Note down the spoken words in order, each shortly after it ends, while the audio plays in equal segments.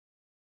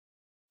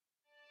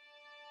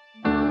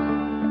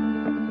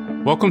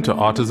Welcome to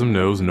Autism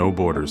Knows No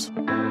Borders.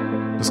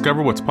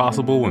 Discover what's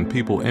possible when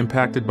people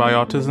impacted by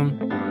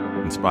autism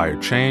inspire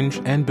change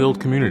and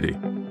build community.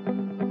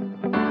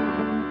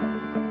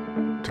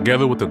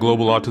 Together with the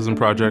Global Autism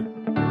Project,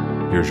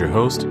 here's your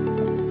host,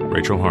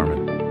 Rachel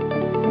Harmon.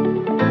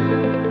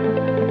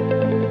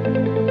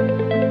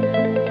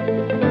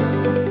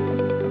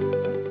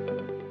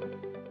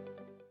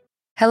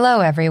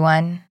 Hello,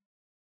 everyone.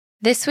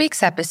 This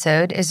week's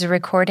episode is a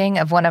recording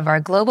of one of our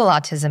Global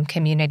Autism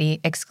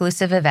Community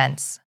exclusive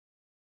events.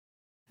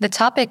 The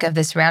topic of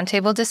this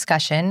roundtable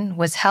discussion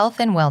was health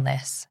and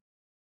wellness.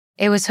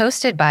 It was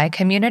hosted by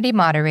community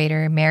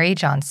moderator Mary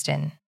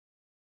Johnston.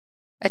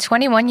 A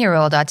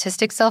 21-year-old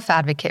autistic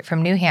self-advocate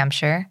from New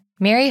Hampshire,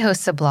 Mary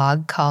hosts a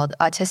blog called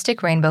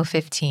Autistic Rainbow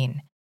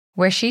 15,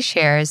 where she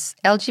shares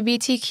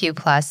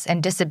LGBTQ+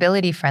 and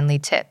disability-friendly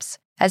tips,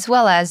 as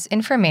well as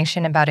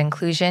information about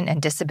inclusion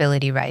and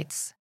disability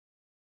rights.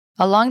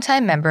 A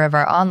longtime member of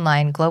our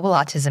online Global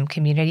Autism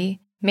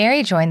community,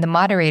 Mary joined the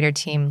moderator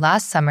team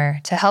last summer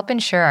to help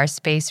ensure our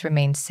space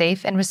remains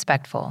safe and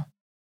respectful.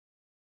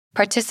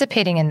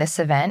 Participating in this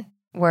event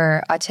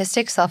were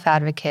autistic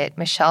self-advocate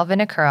Michelle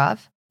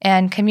Vinokurov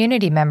and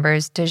community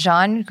members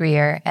Dejan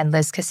Greer and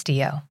Liz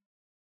Castillo.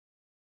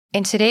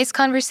 In today's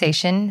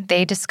conversation,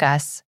 they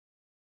discuss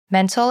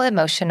mental,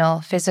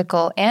 emotional,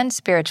 physical, and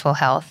spiritual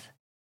health,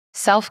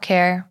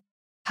 self-care,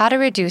 how to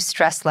reduce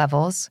stress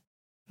levels,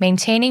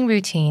 maintaining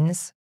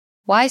routines,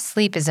 why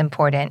sleep is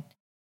important,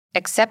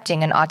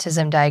 accepting an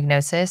autism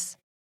diagnosis,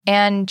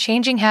 and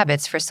changing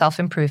habits for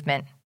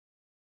self-improvement.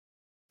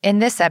 In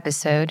this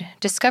episode,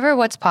 discover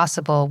what's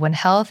possible when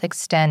health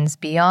extends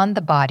beyond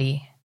the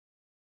body.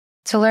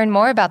 To learn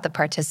more about the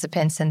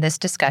participants in this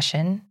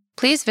discussion,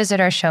 please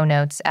visit our show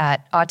notes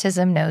at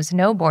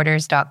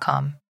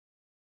autismknowsnoborders.com.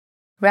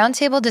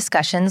 Roundtable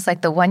discussions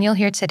like the one you'll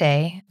hear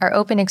today are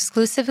open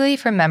exclusively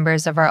for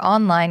members of our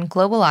online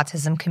Global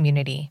Autism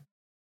community.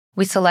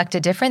 We select a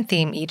different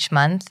theme each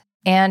month,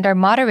 and our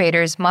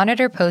moderators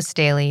monitor posts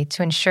daily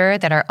to ensure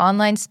that our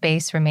online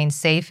space remains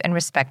safe and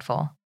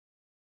respectful.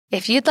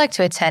 If you'd like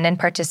to attend and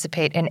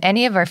participate in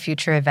any of our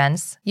future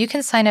events, you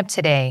can sign up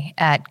today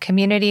at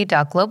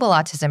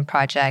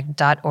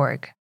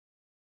community.globalautismproject.org.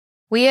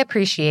 We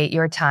appreciate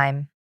your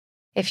time.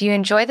 If you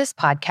enjoy this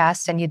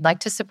podcast and you'd like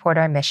to support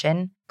our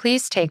mission,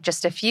 please take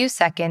just a few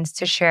seconds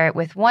to share it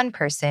with one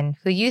person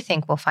who you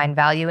think will find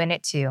value in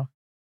it too.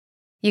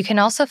 You can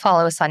also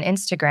follow us on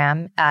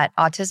Instagram at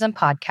Autism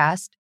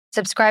Podcast,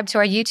 subscribe to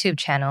our YouTube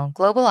channel,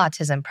 Global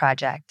Autism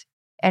Project,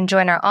 and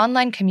join our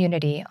online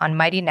community on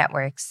Mighty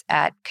Networks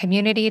at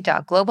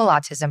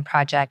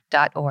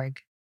community.globalautismproject.org.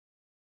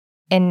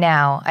 And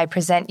now, I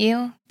present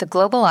you the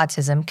Global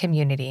Autism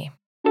Community.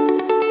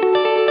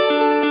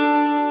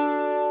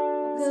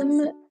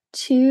 Welcome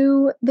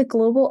to the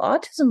Global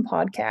Autism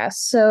Podcast.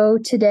 So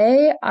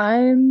today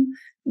I'm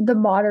the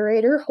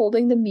moderator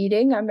holding the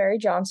meeting. I'm Mary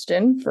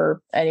Johnston,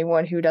 for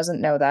anyone who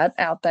doesn't know that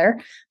out there.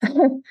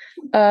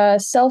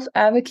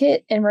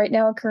 Self-advocate and right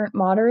now a current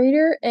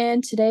moderator.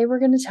 And today we're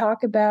going to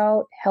talk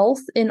about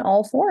health in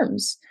all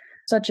forms,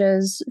 such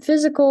as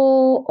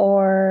physical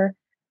or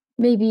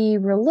maybe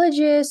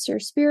religious or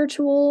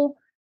spiritual.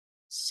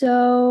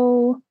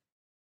 So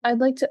I'd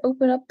like to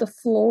open up the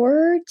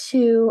floor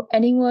to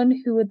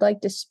anyone who would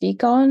like to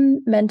speak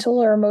on mental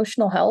or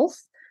emotional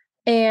health.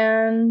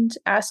 And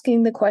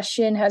asking the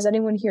question, has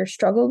anyone here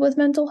struggled with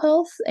mental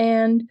health?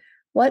 And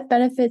what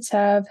benefits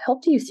have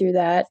helped you through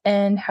that?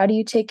 And how do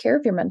you take care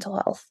of your mental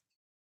health?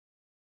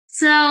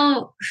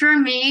 So for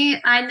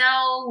me, I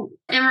know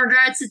in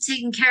regards to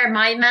taking care of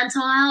my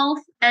mental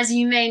health, as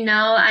you may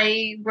know,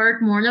 I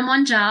work more than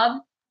one job,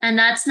 and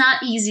that's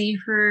not easy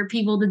for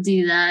people to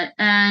do that.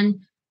 And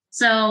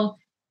so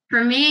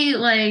for me,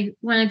 like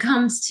when it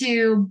comes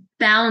to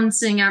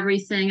balancing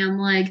everything, I'm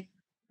like,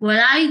 what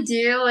I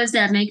do is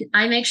that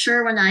I make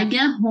sure when I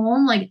get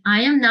home, like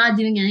I am not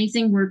doing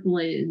anything work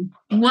related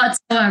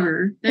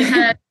whatsoever,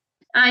 because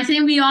I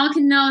think we all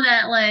can know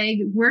that like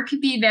work can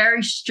be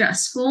very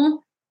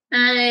stressful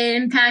and it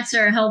impacts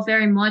our health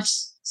very much.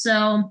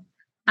 So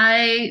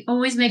I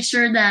always make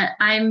sure that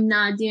I'm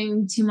not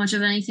doing too much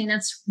of anything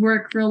that's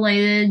work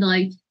related,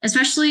 like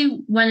especially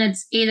when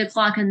it's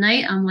 8:00 at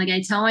night. I'm like,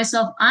 I tell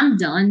myself I'm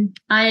done.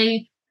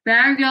 I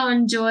better go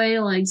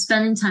enjoy like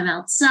spending time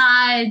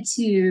outside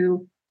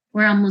to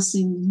where I'm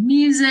listening to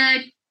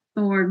music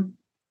or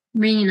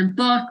reading a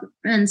book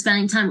and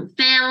spending time with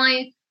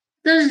family.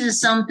 Those are just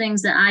some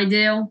things that I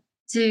do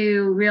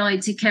to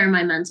really take care of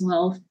my mental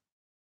health.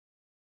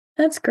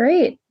 That's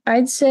great.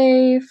 I'd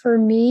say for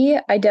me,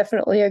 I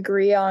definitely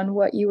agree on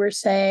what you were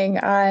saying.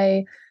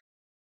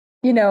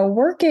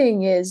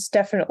 Working is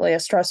definitely a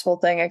stressful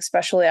thing,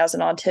 especially as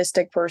an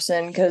autistic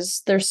person,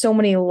 because there's so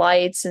many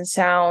lights and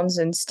sounds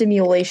and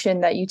stimulation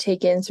that you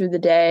take in through the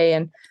day.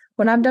 And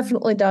when I'm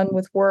definitely done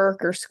with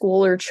work or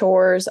school or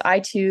chores,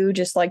 I too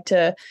just like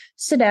to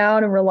sit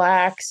down and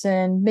relax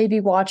and maybe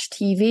watch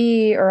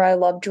TV, or I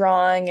love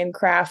drawing and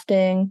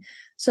crafting.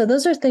 So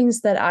those are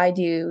things that I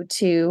do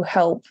to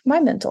help my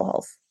mental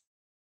health.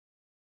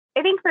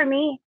 I think for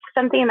me,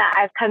 something that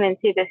I've come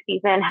into this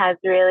season has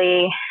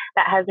really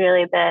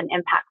been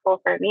impactful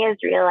for me is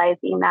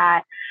realizing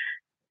that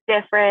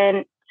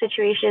different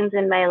situations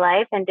in my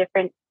life and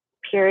different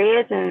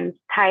periods and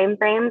time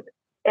frames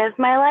of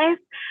my life,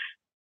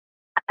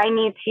 I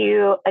need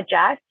to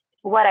adjust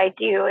what I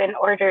do in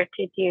order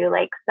to do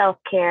like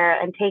self-care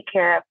and take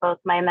care of both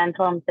my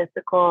mental and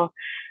physical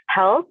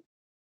health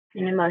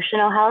and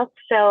emotional health.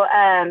 So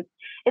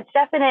it's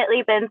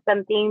definitely been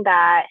something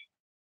that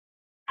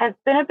has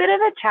been a bit of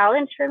a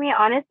challenge for me,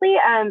 honestly,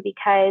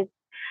 because,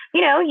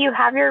 you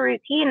have your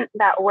routine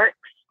that works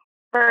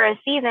for a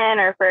season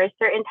or for a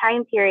certain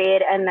time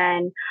period. And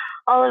then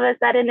all of a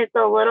sudden it's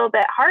a little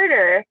bit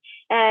harder.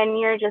 And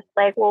you're just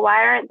like, well,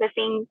 why aren't the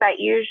things that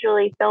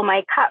usually fill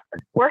my cup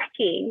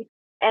working?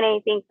 And I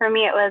think for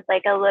me, it was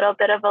like a little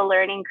bit of a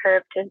learning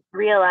curve to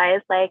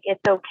realize like it's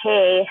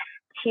okay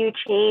to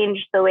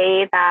change the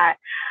way that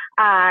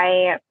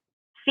I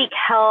seek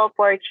help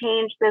or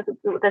change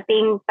the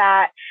things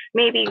that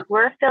maybe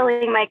were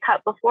filling my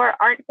cup before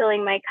aren't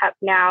filling my cup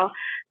now.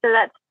 So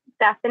that's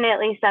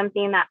definitely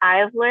something that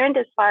I've learned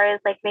as far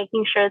as like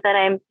making sure that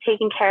I'm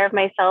taking care of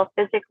myself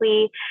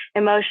physically,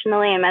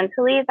 emotionally, and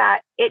mentally,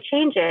 that it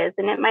changes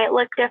and it might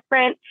look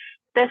different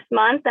this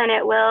month than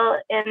it will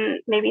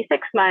in maybe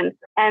 6 months.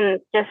 And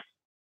just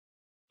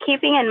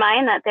keeping in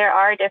mind that there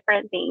are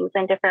different things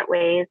and different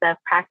ways of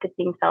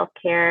practicing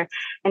self-care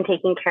and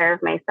taking care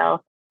of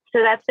myself.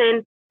 So that's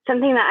been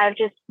something that I've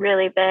just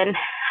really been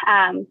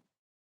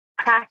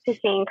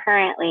practicing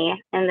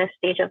currently in this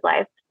stage of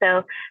life.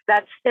 So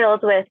that's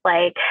filled with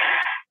like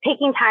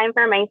taking time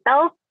for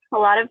myself, a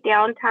lot of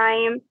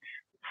downtime,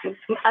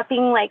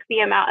 upping like the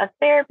amount of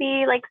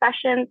therapy like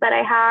sessions that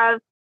I have.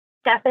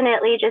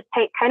 Definitely just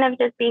kind of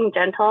just being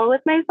gentle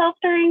with myself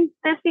during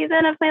this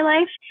season of my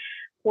life.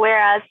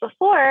 Whereas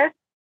before,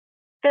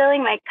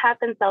 filling my cup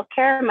and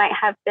self-care might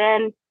have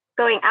been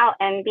going out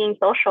and being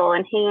social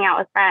and hanging out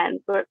with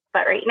friends. But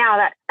right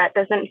now that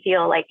doesn't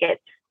feel like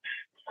it's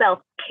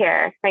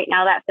self-care. Right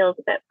now that feels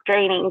a bit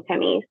draining to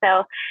me.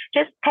 So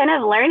just kind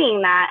of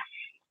learning that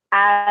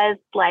as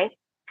life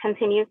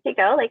continues to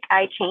go, like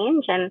I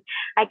change and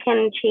I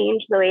can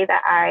change the way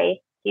that I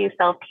do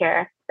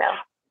self-care. So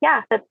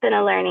yeah, that's been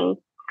a learning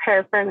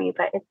curve for me,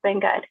 but it's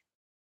been good.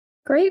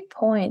 Great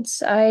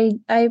points. I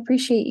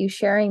appreciate you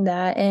sharing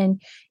that.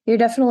 And you're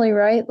definitely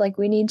right. Like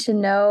we need to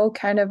know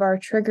kind of our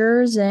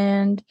triggers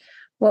and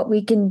what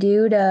we can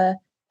do to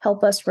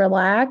help us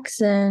relax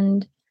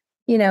and,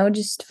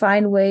 just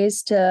find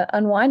ways to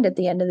unwind at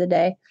the end of the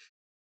day.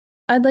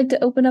 I'd like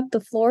to open up the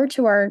floor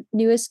to our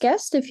newest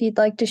guest if you'd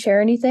like to share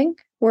anything.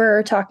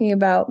 We're talking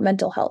about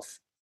mental health.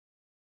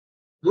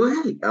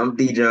 Well, hey, I'm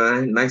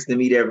Dijon. Nice to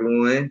meet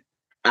everyone.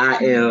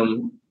 I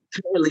am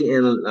currently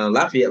in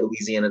Lafayette,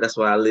 Louisiana. That's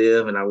where I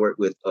live, and I work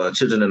with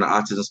children in the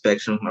autism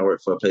spectrum. I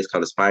work for a place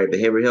called Aspire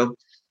Behavioral Health.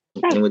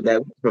 And with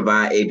that, we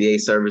provide ABA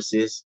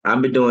services. I've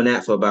been doing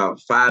that for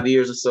about 5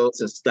 years or so,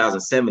 since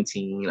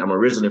 2017. I'm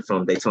originally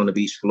from Daytona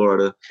Beach,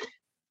 Florida.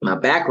 My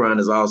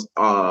background is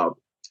also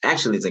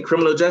actually it's in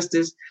criminal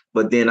justice,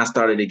 but then I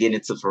started to get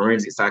into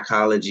forensic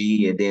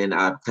psychology, and then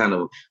I kind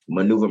of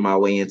maneuvered my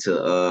way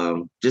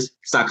into just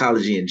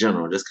psychology in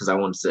general, just because I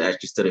wanted to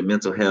actually study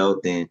mental health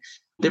and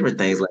different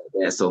things like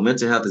that. So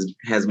mental health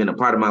has been a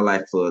part of my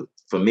life for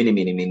many,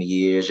 many, many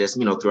years, just,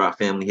 throughout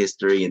family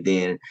history. And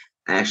then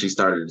I actually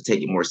started to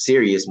take it more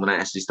serious when I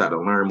actually started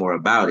to learn more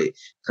about it.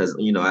 Because,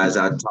 as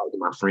I talk to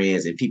my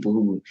friends and people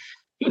who,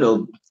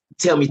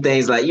 tell me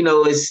things like,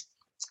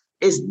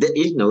 it's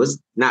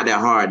not that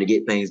hard to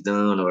get things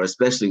done, or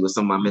especially with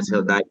some of my mental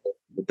health diagnoses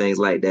and things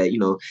like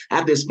that. I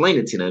have to explain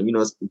it to them.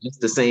 It's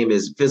just the same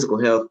as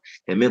physical health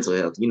and mental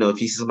health.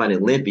 If you see somebody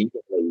limping,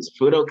 is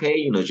your foot okay?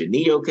 Is your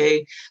knee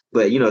okay?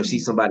 But if you see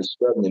somebody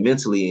struggling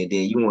mentally, and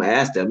then you won't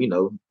ask them,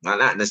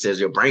 not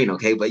necessarily your brain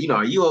okay, but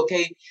are you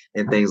okay?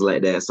 And things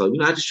like that. So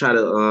I just try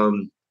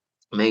to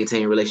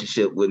maintain a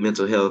relationship with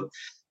mental health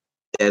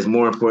as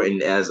more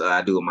important as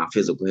I do with my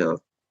physical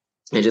health.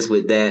 And just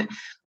with that,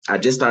 I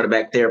just started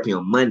back therapy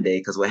on Monday,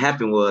 because what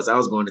happened was I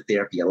was going to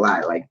therapy a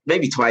lot, like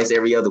maybe twice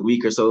every other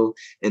week or so.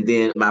 And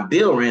then my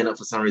bill ran up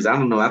for some reason. I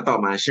don't know. I thought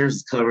my insurance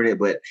was covering it,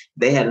 but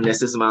they had in their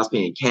system I was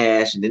paying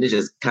cash. And then it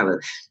just kind of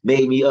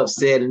made me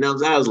upset. And I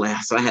was like,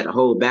 so I had to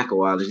hold back a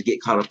while to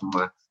get caught up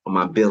on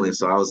my billing.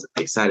 So I was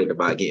excited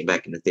about getting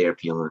back into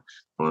therapy on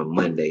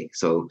Monday.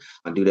 So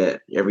I do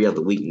that every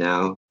other week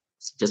now.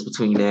 Just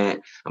between that,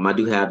 I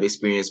do have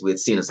experience with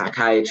seeing a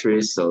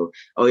psychiatrist. So,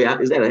 oh yeah,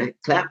 is that a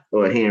clap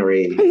or a hand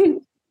raise?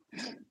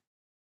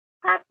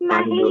 Clap my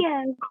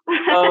hands.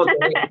 Oh,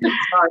 okay.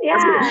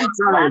 Yeah,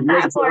 love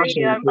that for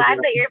you. I'm glad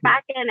that you're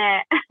back in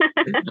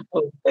it.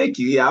 Oh, thank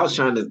you. Yeah, I was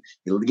trying to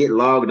get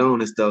logged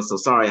on and stuff, so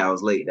sorry I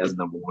was late. That's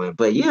number one.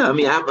 But yeah,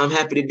 I'm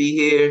happy to be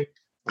here.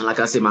 And like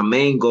I said, my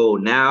main goal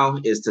now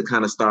is to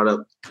kind of start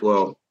up.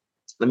 Well,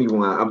 let me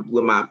go on.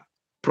 With my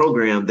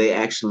program, they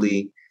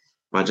actually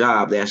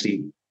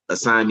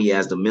assigned me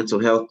as the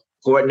mental health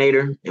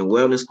coordinator and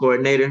wellness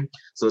coordinator.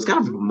 So it's kind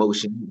of a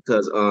promotion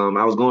because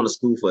I was going to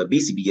school for a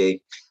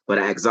BCBA, but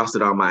I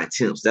exhausted all my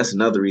attempts. That's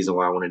another reason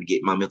why I wanted to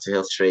get my mental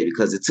health straight,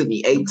 because it took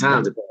me 8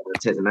 times to pass the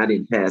test and I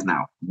didn't pass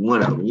now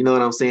one of them. You know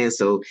what I'm saying?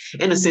 So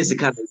in a sense, it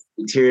kind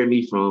of deterred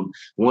me from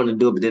wanting to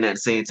do it. But then at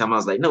the same time, I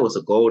was like, no, it's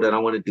a goal that I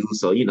want to do.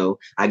 So,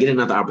 I get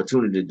another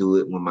opportunity to do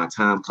it when my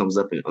time comes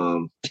up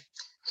and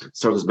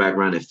circles back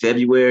around in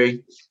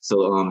February.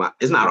 So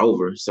it's not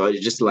over. So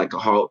it's just like a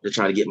halt to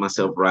try to get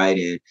myself right.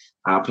 And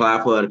I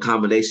applied for an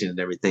accommodation and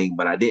everything,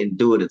 but I didn't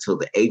do it until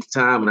the 8th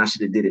time. And I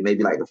should have did it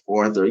maybe like the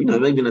 4th or,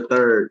 maybe the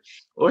 3rd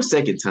or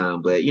 2nd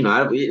time. But,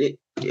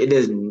 it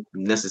doesn't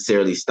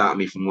necessarily stop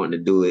me from wanting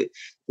to do it.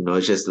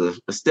 It's just a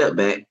step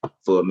back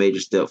for a major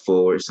step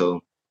forward.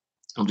 So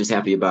I'm just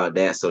happy about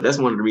that. So that's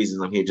one of the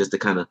reasons I'm here, just to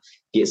kind of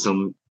get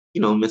some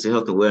mental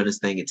health awareness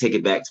thing and take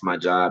it back to my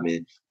job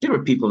and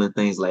different people and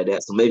things like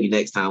that. So maybe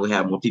next time we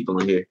have more people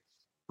in here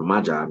for my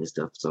job and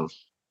stuff. So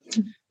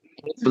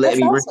let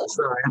me awesome.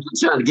 Sorry, I'm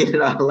trying to get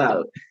it all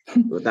out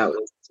without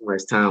too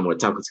much time or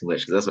talking too much,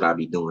 because that's what I'll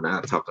be doing.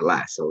 I talk a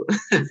lot. So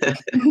thanks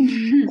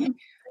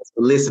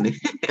for listening.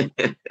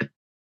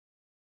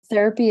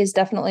 Therapy has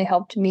definitely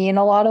helped me in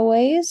a lot of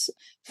ways.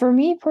 For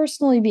me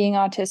personally, being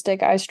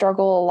autistic, I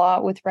struggle a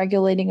lot with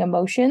regulating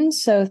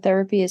emotions. So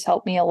therapy has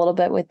helped me a little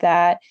bit with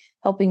that,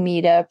 helping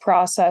me to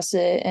process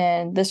it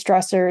and the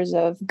stressors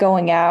of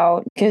going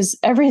out, because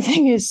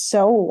everything is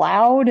so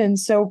loud and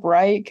so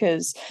bright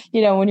because,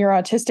 when you're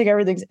autistic,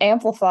 everything's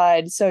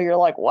amplified. So you're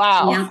like,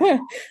 wow.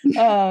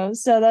 Yeah.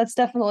 So that's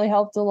definitely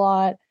helped a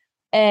lot.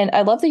 And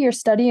I love that you're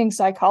studying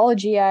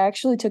psychology. I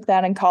actually took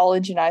that in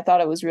college and I thought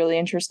it was really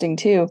interesting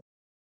too.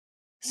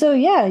 So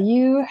yeah,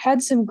 you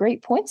had some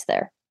great points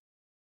there.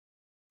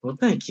 Well,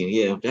 thank you.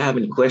 Yeah, if you have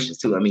any questions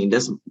too,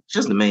 that's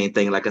just the main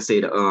thing. Like I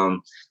said,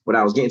 what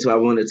I was getting to, I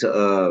wanted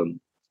to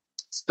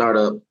start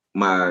up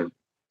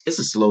it's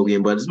a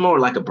slogan, but it's more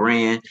like a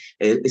brand.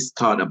 It's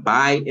called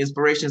Abide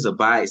Inspirations.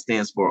 Abide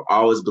stands for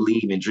Always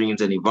Believe in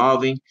Dreams and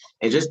Evolving.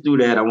 And just through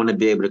that, I want to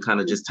be able to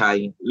kind of just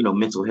tie,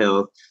 mental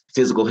health,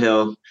 physical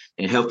health,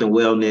 and health and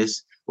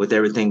wellness with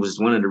everything, which is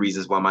one of the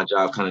reasons why my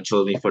job kind of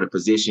chose me for the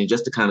position,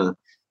 just to kind of,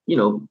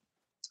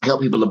 help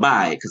people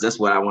abide, because that's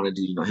what I want to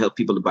do, help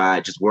people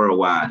abide just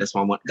worldwide. That's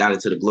why I got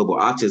into the global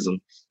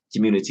autism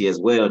community as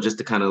well, just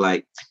to kind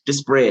of just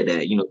spread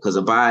that, because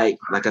abide,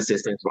 like I said,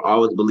 stands for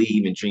Always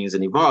Believe in Dreams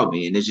and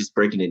Evolving. And it's just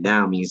breaking it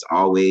down means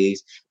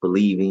always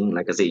believing,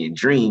 like I say, in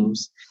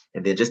dreams.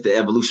 And then just the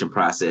evolution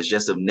process,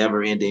 just of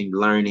never ending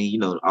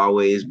learning,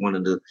 always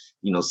wanting to,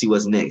 see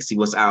what's next, see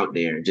what's out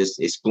there,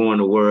 just exploring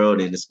the world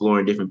and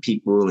exploring different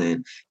people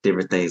and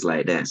different things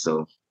like that.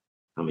 So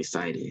I'm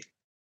excited.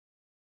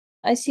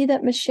 I see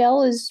that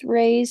Michelle has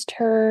raised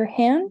her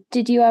hand.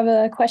 Did you have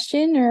a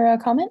question or a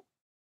comment?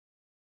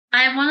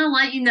 I want to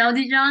let you know,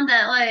 Dijon,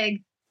 that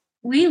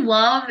we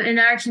love in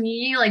our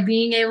community,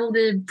 being able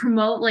to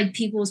promote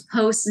people's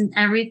posts and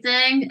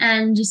everything,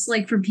 and just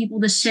for people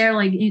to share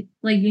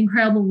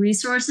incredible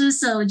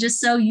resources. So just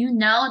so you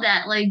know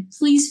that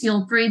please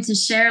feel free to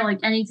share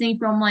anything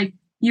from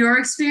your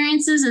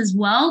experiences as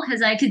well,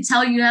 because I could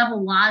tell you have a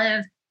lot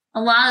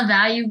of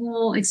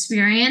valuable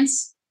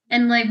experience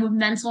and with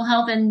mental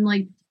health and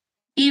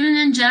even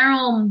in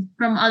general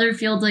from other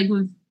fields,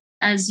 with,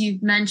 as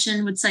you've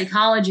mentioned, with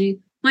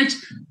psychology, which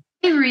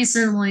I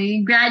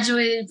recently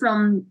graduated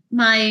from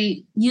my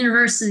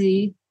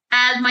university,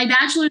 and my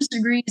bachelor's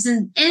degree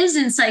is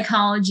in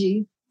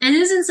psychology. It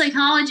is in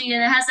psychology,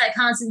 and it has that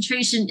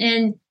concentration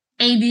in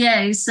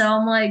ABA. So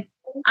I'm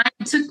I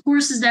took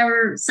courses that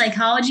were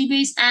psychology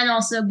based and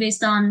also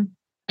based on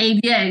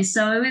ABA.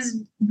 So it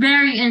was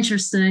very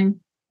interesting.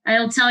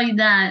 I'll tell you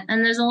that.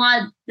 And there's a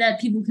lot that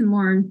people can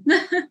learn.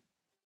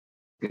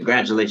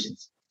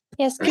 Congratulations.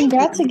 Yes,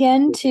 congrats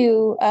again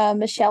to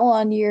Michelle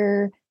on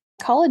your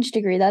college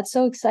degree. That's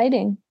so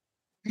exciting.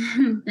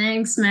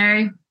 Thanks,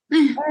 Mary.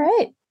 All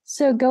right.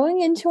 So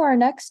going into our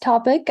next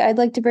topic, I'd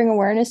like to bring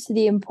awareness to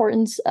the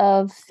importance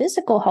of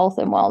physical health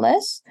and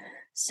wellness.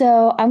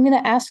 So I'm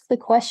going to ask the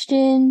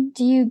question,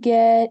 do you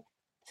get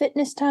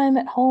fitness time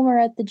at home or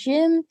at the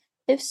gym?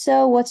 If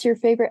so, what's your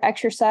favorite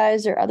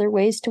exercise or other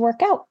ways to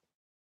work out?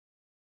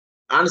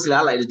 Honestly,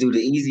 I like to do the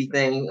easy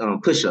thing,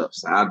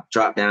 push-ups. I'll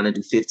drop down and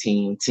do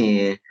 15,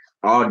 10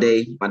 all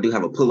day. I do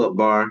have a pull-up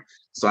bar,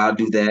 so I'll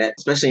do that,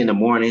 especially in the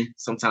morning.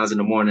 Sometimes in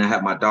the morning I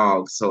have my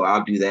dogs, so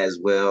I'll do that as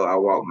well. I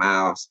walk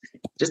miles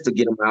just to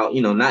get them out,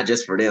 not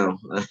just for them.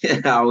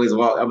 I always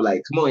walk. I'm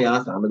like, come on, y'all,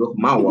 it's time to go for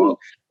my walk.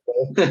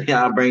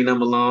 I'll bring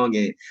them along,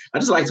 and I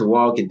just like to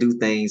walk and do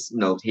things,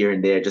 here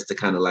and there, just to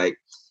kind of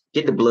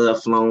get the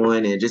blood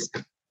flowing and just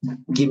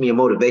give me a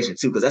motivation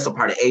too, because that's a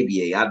part of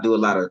ABA. I do a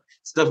lot of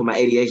stuff with my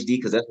ADHD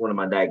because that's one of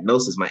my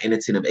diagnoses, my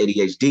inattentive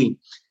ADHD.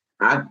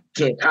 I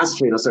can't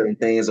concentrate on certain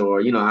things,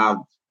 or,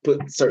 I'll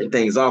put certain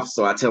things off.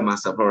 So I tell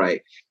myself, all right,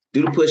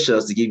 do the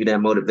push-ups to give you that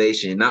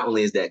motivation. Not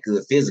only is that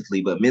good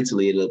physically, but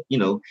mentally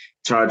it'll,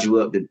 charge you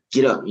up to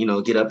get up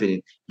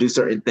and do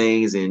certain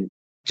things and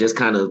just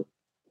kind of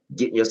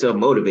getting yourself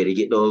motivated,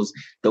 get those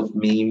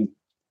dopamine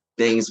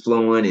things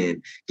flowing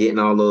and getting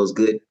all those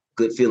good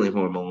good feeling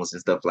hormones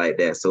and stuff like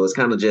that. So it's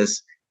kind of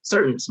just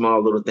certain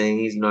small little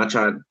things.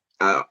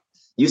 I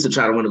used to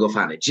try to want to go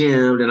find a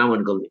gym, then I want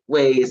to go lift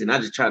weights, and I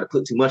just tried to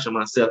put too much on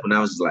myself. And I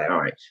was just like,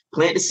 all right,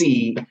 plant the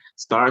seed,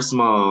 start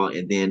small,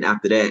 and then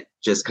after that,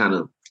 just kind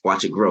of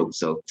watch it grow.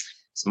 So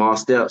small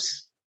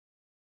steps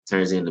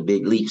turns into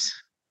big leaps.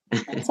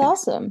 That's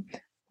awesome.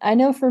 I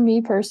know for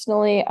me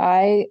personally,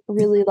 I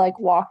really like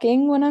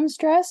walking when I'm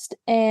stressed.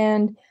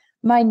 And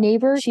my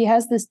neighbor, she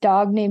has this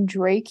dog named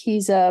Drake.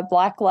 He's a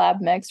black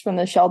lab mix from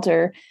the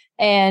shelter,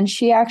 and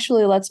she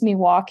actually lets me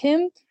walk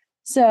him.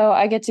 So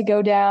I get to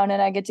go down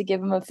and I get to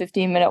give him a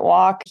 15-minute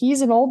walk.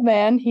 He's an old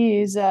man.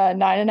 He's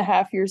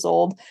 9.5 years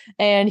old,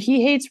 and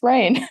he hates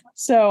rain.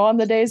 So on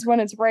the days when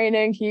it's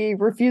raining, he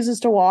refuses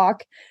to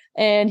walk,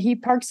 and he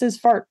parks his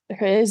fat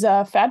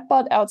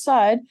butt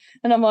outside.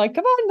 And I'm like,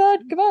 come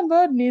on,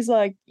 bud. And he's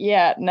like,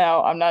 yeah,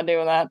 no, I'm not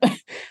doing that.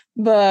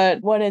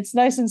 But when it's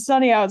nice and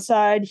sunny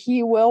outside,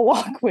 he will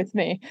walk with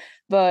me.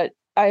 But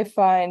I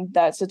find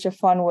that such a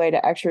fun way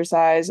to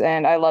exercise,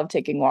 and I love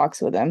taking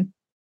walks with him.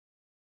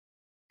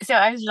 So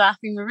I was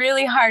laughing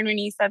really hard when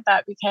you said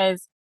that,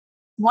 because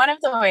one of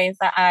the ways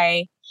that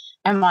I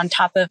am on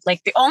top of,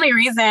 like,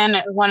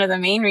 one of the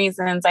main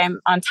reasons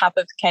I'm on top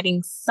of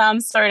getting some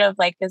sort of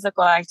like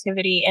physical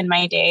activity in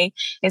my day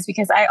is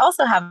because I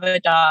also have a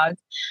dog,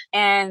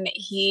 and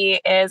he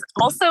is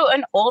also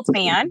an old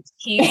man.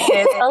 He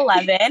is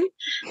 11.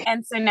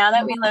 And so now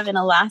that we live in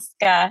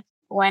Alaska,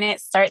 when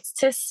it starts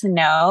to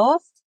snow,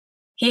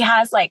 he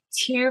has like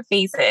two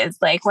faces.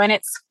 Like when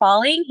it's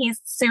falling, he's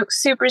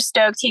super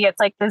stoked. He gets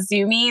like the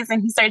zoomies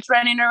and he starts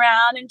running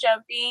around and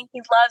jumping.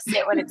 He loves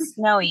it when it's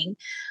snowing.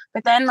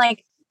 But then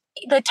like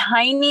the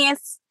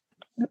tiniest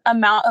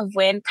amount of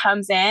wind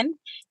comes in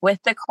with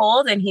the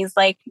cold and he's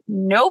like,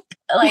 nope,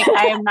 like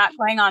I am not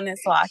going on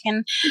this walk.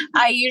 And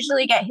I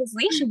usually get his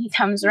leash and he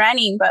comes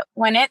running. But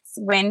when it's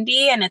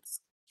windy and it's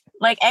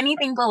like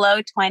anything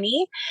below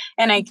 20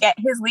 and I get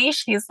his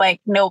leash, he's like,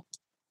 nope.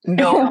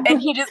 No.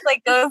 And he just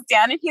like goes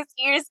down and his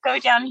ears go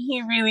down.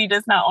 He really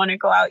does not want to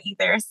go out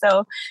either.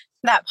 So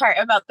that part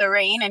about the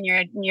rain and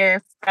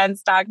your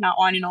friend's dog not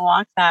wanting to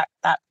walk, that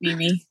made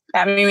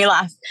me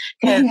laugh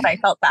because I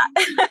felt that.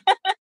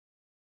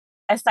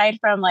 Aside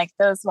from like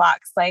those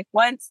walks, like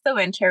once the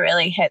winter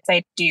really hits,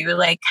 I do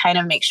like kind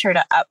of make sure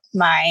to up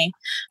my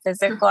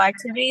physical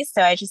activity.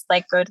 So I just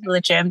like go to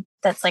the gym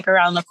that's like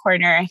around the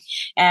corner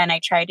and I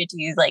try to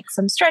do like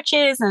some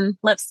stretches and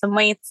lift some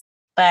weights.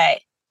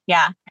 But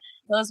yeah,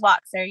 those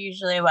walks are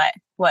usually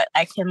what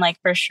I can like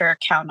for sure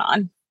count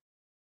on.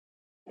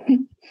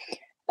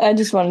 I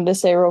just wanted to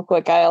say real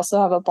quick, I also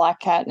have a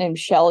black cat named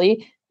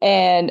Shelly,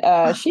 and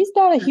she's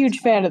not a huge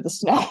fan of the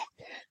snow.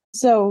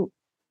 So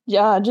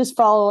yeah, just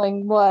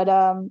following what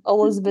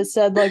Elizabeth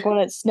said, like when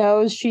it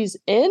snows, she's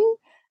in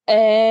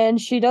and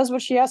she does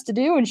what she has to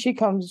do and she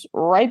comes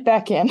right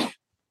back in.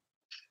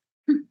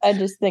 I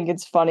just think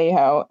it's funny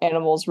how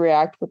animals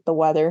react with the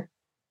weather.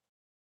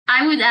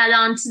 I would add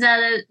on to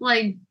that,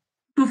 like,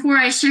 before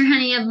I share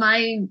any of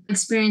my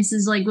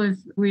experiences, like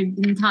we've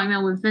been talking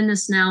about with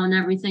fitness now and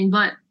everything,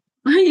 but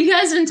you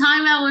guys have been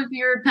talking about with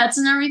your pets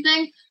and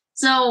everything.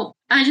 So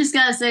I just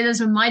gotta say this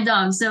with my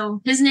dog. So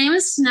his name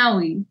is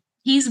Snowy.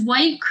 He's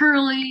white,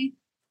 curly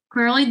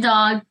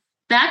dog.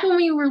 Back when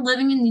we were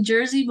living in New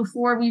Jersey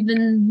before we've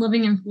been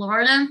living in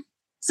Florida.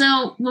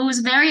 So what was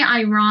very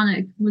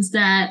ironic was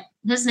that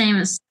his name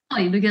is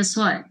Snowy, but guess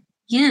what?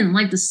 He didn't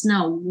like the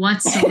snow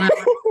whatsoever.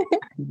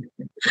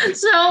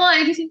 So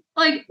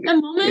like the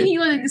moment he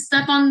would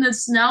step on the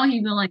snow,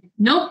 he'd be like,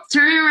 nope,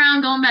 turning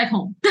around, going back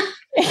home.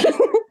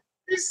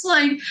 Just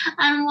like,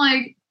 I'm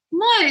like,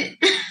 what?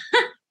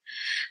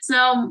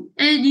 So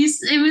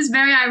it was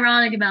very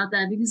ironic about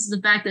that because of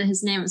the fact that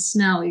his name is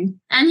Snowy.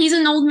 And he's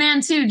an old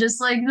man too, just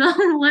like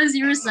Liz,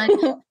 you were saying.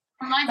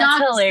 My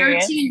dog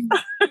is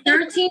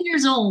 13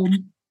 years old.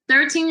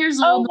 13 years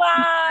old. Oh,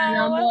 wow. And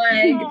I'm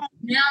like,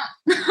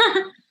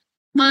 yeah.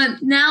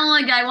 But now,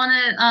 like, I want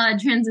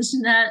to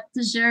transition that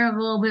to share a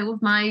little bit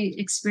with my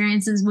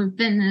experiences with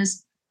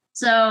fitness.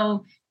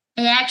 So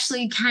it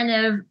actually kind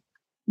of,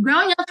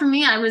 growing up for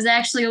me, I was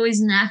actually always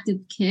an active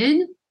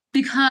kid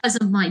because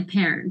of my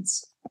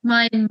parents.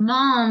 My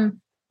mom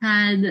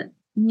had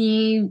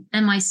me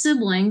and my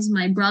siblings,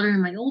 my brother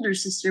and my older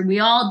sister, we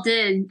all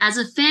did, as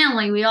a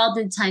family, we all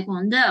did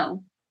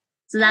Taekwondo.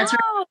 So that's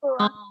where it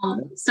all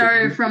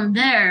started from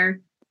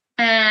there.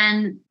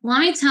 And let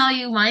me tell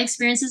you my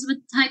experiences with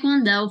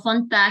Taekwondo.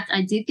 Fun fact,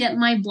 I did get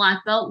my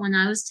black belt when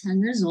I was 10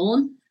 years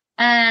old.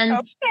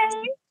 And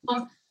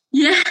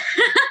yeah,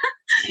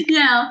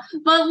 yeah.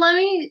 But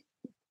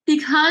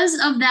because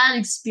of that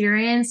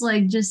experience,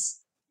 like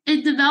just,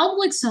 it developed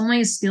like so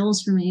many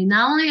skills for me.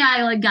 Not only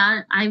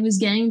I was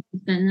getting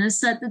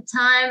fitness at the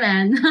time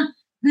and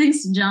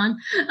thanks, John.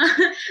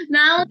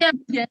 Not only I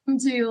was getting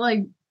to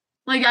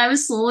like I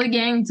was slowly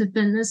getting to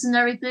fitness and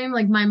everything.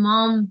 Like my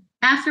mom,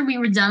 after we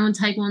were done with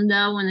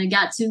Taekwondo, when it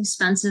got too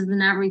expensive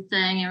and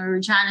everything, and we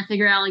were trying to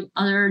figure out like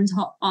other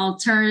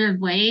alternative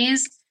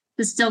ways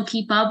to still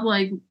keep up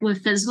like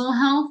with physical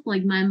health,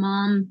 like my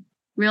mom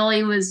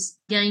really was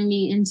getting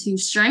me into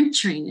strength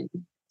training.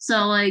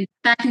 So like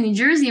back in New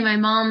Jersey, my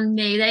mom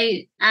made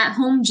a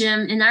at-home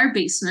gym in our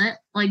basement,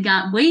 like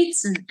got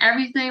weights and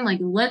everything,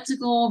 like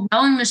elliptical,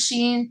 rowing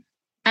machine.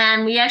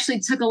 And we actually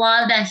took a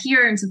lot of that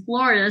here into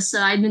Florida.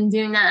 So I've been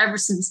doing that ever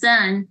since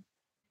then.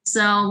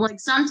 So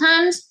like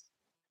sometimes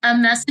a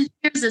message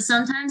here is that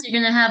sometimes you're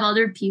going to have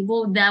other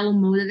people that will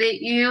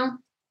motivate you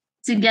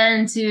to get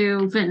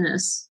into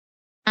fitness.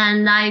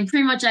 And I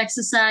pretty much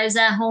exercise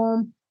at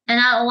home, and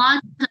a lot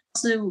of times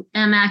also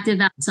am active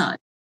outside.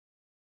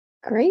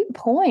 Great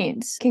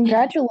points.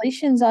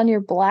 Congratulations on your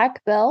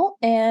black belt.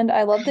 And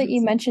I love that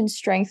you mentioned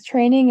strength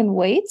training and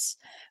weights.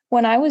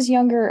 When I was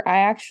younger, I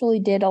actually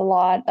did a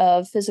lot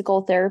of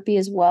physical therapy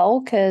as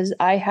well because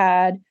I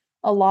had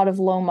a lot of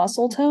low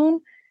muscle tone.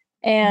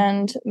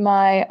 And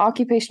my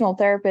occupational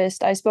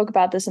therapist, I spoke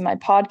about this in my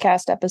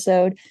podcast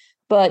episode,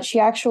 but she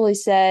actually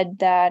said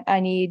that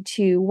I need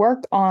to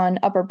work on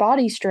upper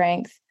body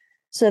strength.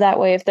 So that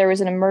way, if there was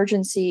an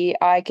emergency,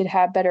 I could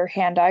have better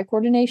hand-eye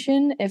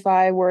coordination if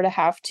I were to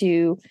have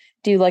to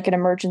do like an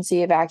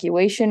emergency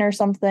evacuation or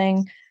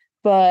something.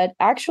 But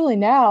actually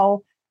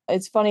now,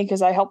 it's funny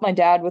because I help my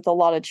dad with a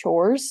lot of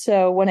chores.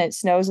 So when it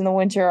snows in the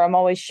winter, I'm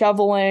always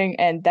shoveling,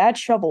 and that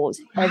shovel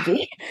is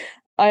heavy.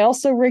 I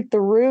also rake the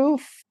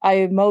roof,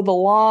 I mow the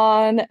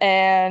lawn,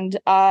 and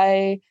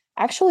I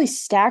actually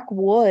stack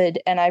wood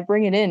and I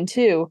bring it in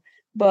too.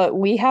 But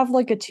we have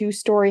like a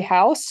 2-story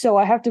house, so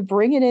I have to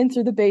bring it in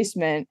through the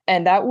basement,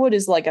 and that wood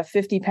is like a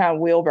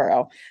 50-pound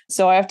wheelbarrow.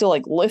 So I have to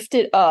like lift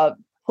it up,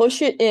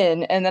 push it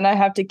in, and then I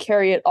have to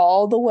carry it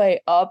all the way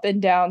up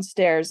and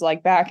downstairs,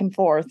 like back and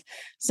forth.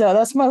 So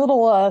that's my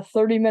little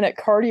 30-minute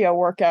cardio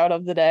workout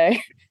of the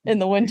day in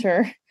the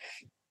winter.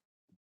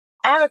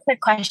 I have a quick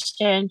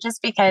question,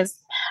 just because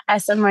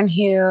as someone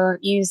who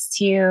used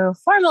to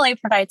formally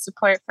provide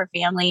support for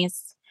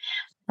families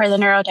for the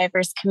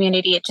neurodiverse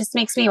community, it just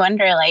makes me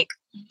wonder, like,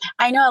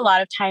 I know a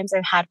lot of times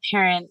I've had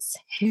parents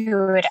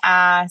who would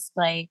ask,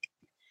 like,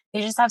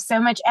 they just have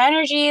so much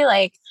energy.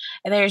 Like,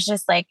 there's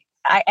just like,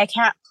 I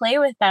can't play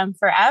with them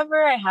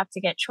forever. I have to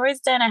get chores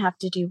done. I have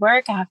to do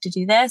work. I have to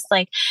do this.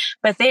 Like,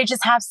 but they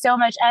just have so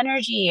much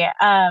energy.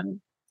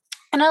 And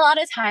a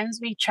lot of times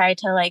we try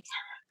to like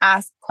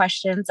ask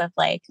questions of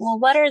like, well,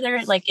 what are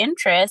their like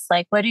interests?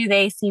 Like, what do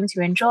they seem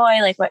to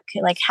enjoy? Like,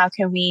 how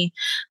can we,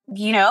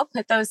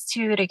 put those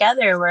two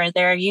together where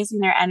they're using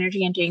their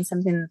energy and doing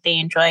something that they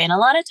enjoy? And a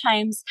lot of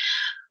times,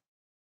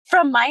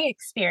 from my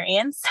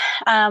experience,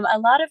 a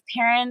lot of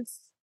parents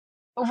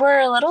were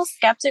a little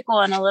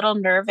skeptical and a little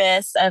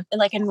nervous of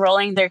like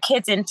enrolling their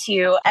kids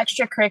into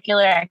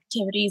extracurricular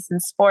activities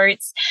and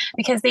sports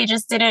because they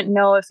just didn't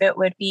know if it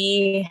would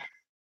be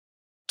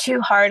too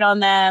hard on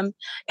them,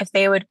 if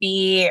they would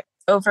be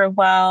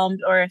overwhelmed,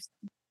 or if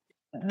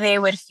they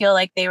would feel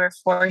like they were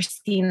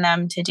forcing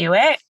them to do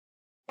it.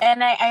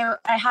 And I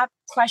have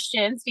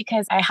questions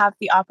because I have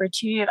the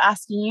opportunity of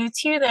asking you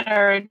two that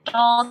are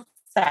adults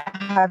that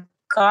have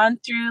gone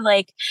through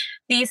like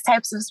these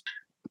types of,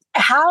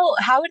 how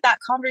would that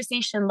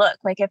conversation look?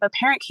 Like if a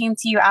parent came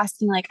to you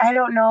asking like, I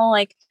don't know,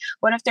 like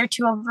what if they're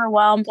too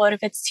overwhelmed? What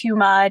if it's too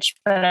much?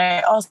 But I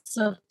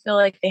also feel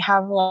like they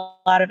have a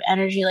lot of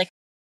energy. Like,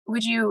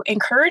 would you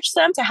encourage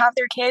them to have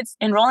their kids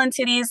enroll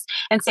into these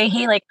and say,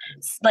 hey, like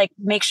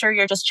make sure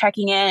you're just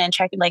checking in and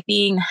checking, like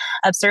being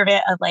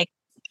observant of like,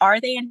 are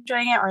they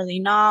enjoying it? Are they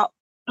not?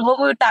 What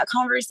would that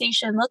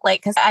conversation look like?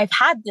 Because I've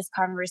had this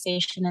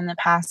conversation in the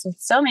past with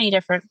so many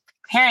different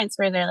parents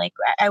where they're like,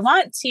 I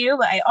want to,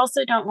 but I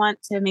also don't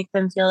want to make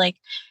them feel like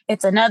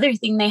it's another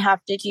thing they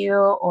have to do,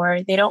 or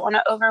they don't want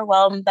to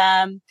overwhelm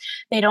them.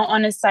 They don't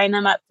want to sign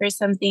them up for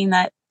something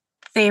that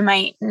they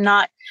might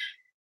not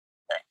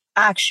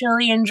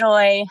actually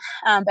enjoy,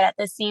 but at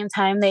the same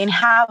time they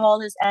have all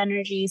this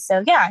energy.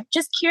 So yeah,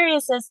 just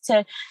curious as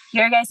to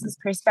your guys'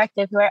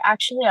 perspective who are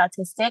actually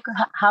autistic.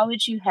 How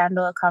would you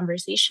handle a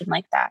conversation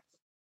like that?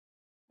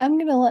 I'm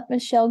gonna let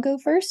Michelle go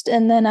first,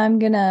 and then I'm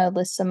gonna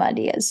list some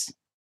ideas.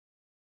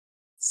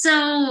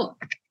 So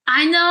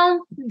I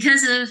know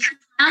because of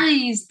how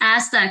he's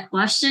asked that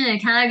question,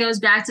 it kind of goes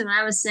back to what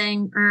I was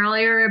saying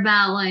earlier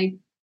about like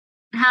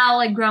how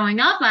like growing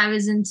up I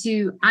was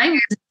into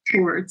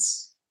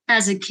sports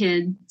as a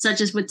kid,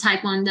 such as with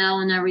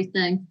Taekwondo and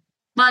everything.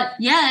 But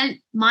yet,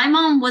 my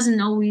mom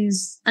wasn't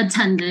always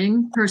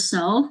attending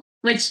herself,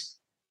 which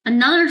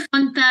another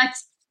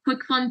quick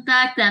fun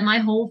fact, that my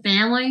whole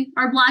family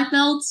are black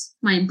belts.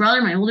 My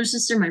brother, my older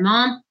sister, my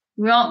mom,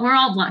 we're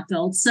all black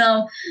belts.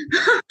 So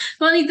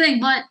funny thing.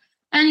 But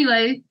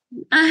anyway,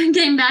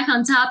 getting back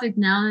on topic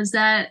now, is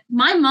that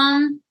my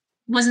mom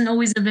wasn't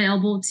always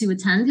available to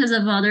attend because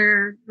of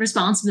other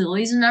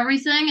responsibilities and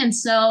everything. And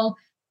so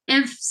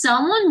if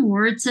someone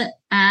were to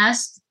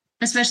ask,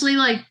 especially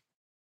like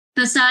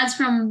besides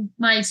from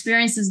my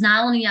experiences,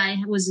 not only I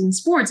was in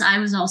sports, I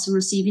was also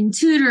receiving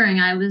tutoring,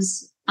 I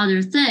was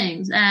other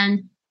things.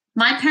 And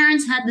my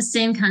parents had the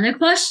same kind of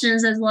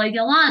questions as like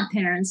a lot of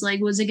parents,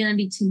 like, was it going to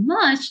be too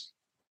much?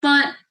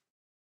 But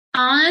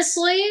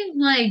Honestly,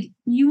 like,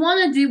 you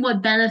want to do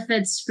what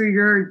benefits for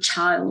your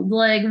child.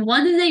 Like,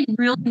 what do they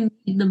really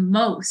need the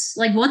most?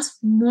 Like, what's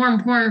more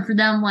important for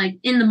them, like,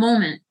 in the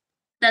moment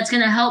that's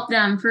going to help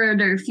them for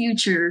their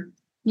future,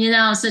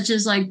 such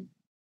as like,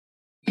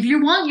 if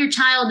you want your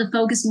child to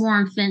focus more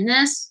on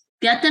fitness,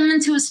 get them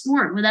into a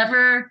sport,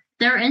 whatever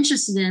they're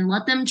interested in.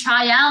 Let them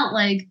try out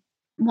like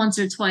once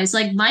or twice.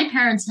 Like my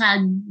parents had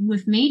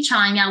with me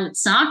trying out with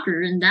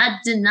soccer, and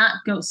that did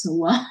not go so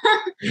well.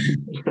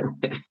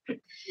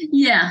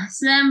 Yeah,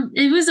 so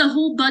it was a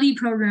whole buddy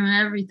program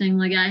and everything.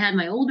 Like I had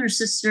my older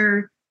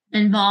sister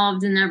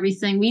involved and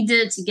everything. We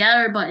did it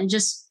together, but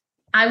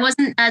I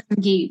wasn't as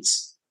engaged.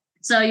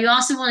 So you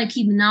also want to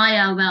keep an eye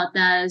out about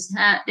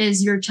that.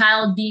 Is your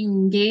child being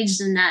engaged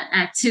in that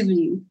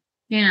activity?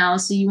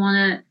 So you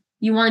want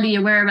to be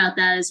aware about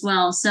that as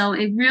well. So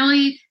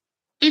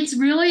it's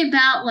really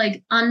about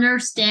like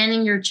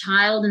understanding your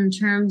child in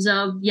terms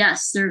of,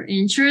 yes, their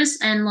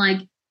interests, and like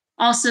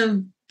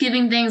also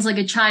giving things like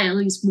a try at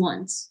least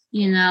once,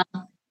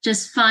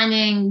 just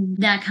finding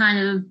that kind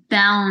of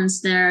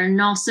balance there.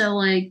 And also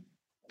like,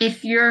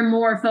 if you're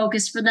more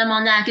focused for them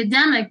on the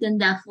academic, then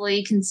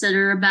definitely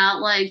consider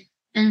about like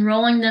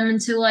enrolling them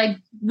into like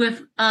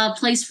with a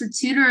place for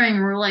tutoring,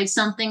 or like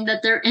something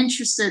they're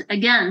interested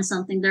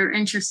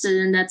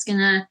in that's going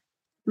to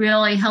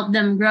really help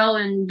them grow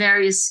in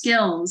various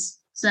skills.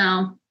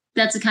 So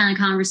that's the kind of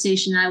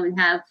conversation I would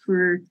have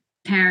for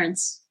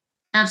parents.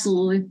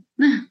 Absolutely.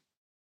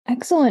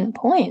 Excellent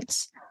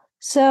points.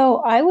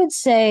 So I would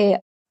say,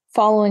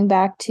 following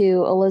back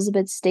to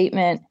Elizabeth's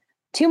statement,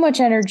 too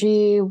much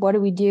energy, what do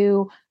we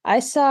do?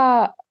 I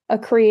saw a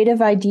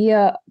creative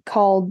idea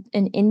called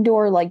an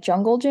indoor like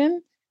jungle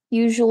gym.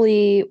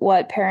 Usually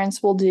what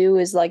parents will do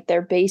is like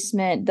their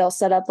basement, they'll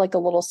set up like a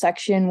little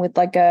section with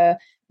like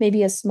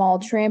maybe a small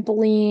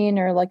trampoline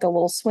or like a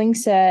little swing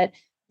set,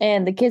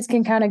 and the kids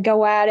can kind of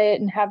go at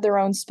it and have their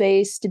own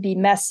space to be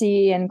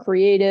messy and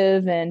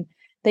creative, and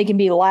they can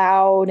be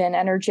loud and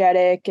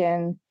energetic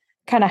and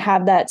kind of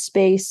have that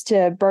space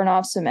to burn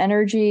off some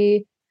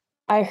energy.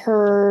 I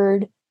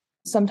heard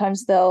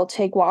sometimes they'll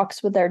take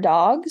walks with their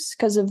dogs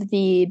because of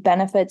the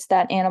benefits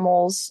that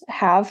animals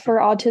have for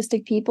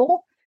autistic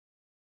people.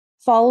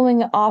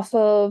 Following off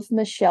of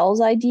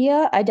Michelle's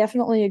idea, I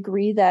definitely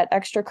agree that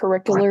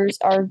extracurriculars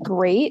are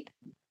great.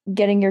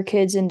 Getting your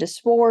kids into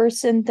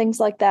sports and things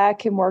like that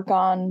can work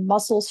on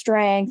muscle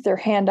strength or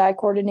hand-eye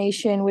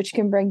coordination, which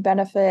can bring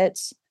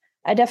benefits.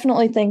 I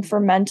definitely think for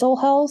mental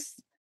health,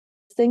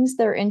 things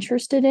they're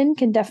interested in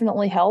can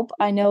definitely help.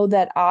 I know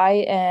that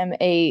I am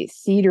a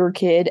theater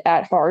kid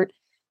at heart,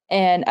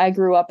 and I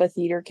grew up a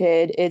theater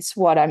kid. It's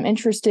what I'm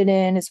interested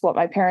in. It's what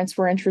my parents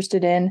were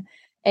interested in.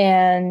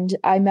 And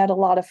I met a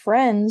lot of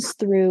friends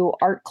through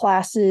art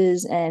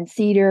classes and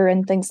theater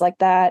and things like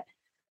that.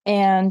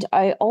 And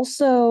I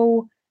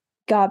also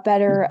got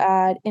better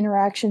at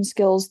interaction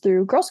skills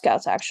through Girl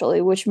Scouts,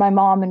 actually, which my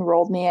mom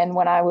enrolled me in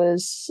when I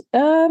was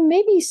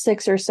maybe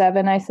 6 or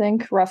 7, I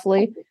think,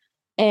 roughly.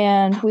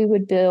 And we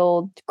would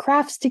build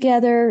crafts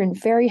together and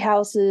fairy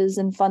houses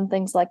and fun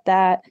things like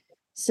that.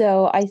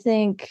 So I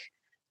think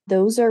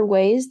those are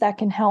ways that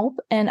can help.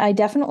 And I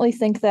definitely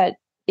think that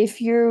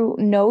if you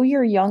know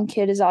your young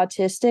kid is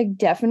autistic,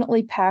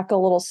 definitely pack a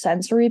little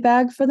sensory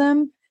bag for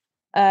them.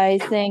 I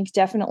think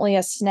definitely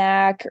a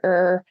snack,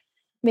 or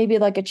maybe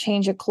like a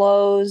change of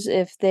clothes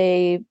if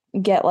they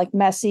get like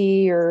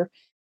messy or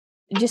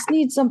just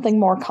need something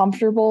more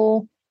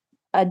comfortable.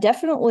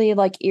 Definitely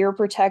like ear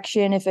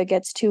protection if it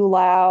gets too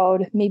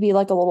loud, maybe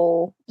like a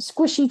little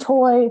squishy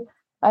toy.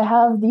 I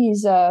have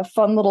these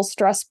fun little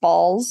stress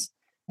balls.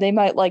 They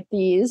might like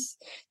these.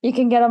 You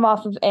can get them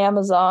off of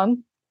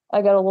Amazon.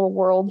 I got a little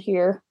world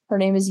here. Her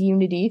name is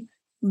Unity,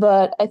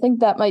 but I think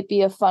that might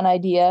be a fun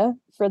idea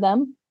for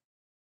them.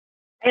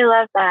 I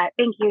love that.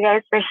 Thank you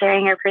guys for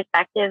sharing your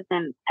perspectives.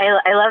 And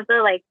I love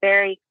the like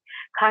very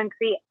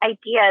concrete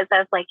ideas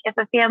of like, if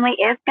a family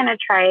is going to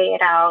try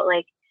it out,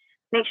 like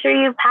make sure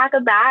you pack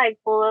a bag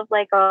full of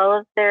like all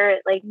of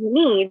their like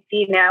needs,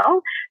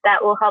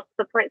 that will help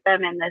support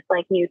them in this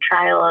like new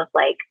trial of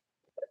like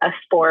a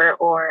sport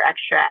or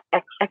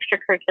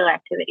extracurricular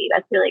activity.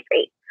 That's really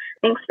great.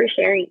 Thanks for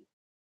sharing.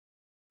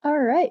 All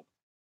right.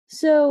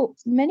 So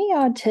many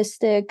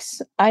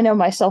autistics, I know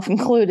myself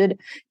included,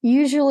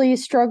 usually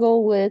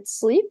struggle with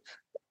sleep.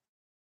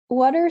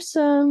 What are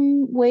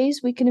some ways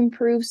we can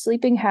improve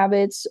sleeping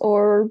habits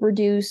or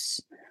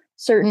reduce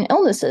certain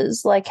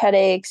illnesses like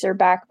headaches or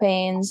back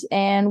pains?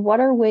 And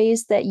what are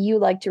ways that you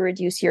like to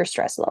reduce your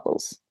stress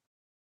levels?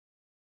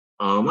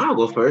 I'll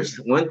go first.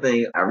 One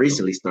thing I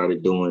recently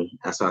started doing,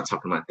 I started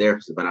talking to my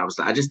therapist, but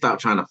I just stopped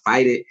trying to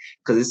fight it,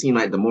 because it seemed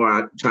like the more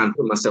I try to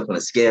put myself on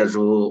a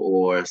schedule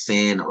or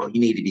saying, oh,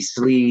 you need to be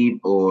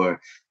asleep,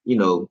 or,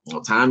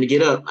 time to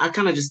get up, I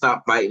kind of just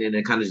stopped fighting it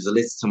and kind of just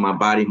listen to my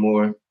body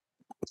more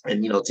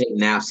and, take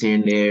naps here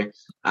and there.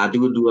 I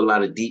do a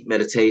lot of deep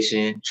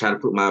meditation, try to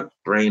put my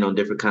brain on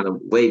different kind of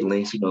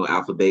wavelengths,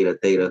 alpha, beta,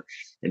 theta,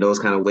 and those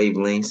kind of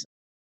wavelengths.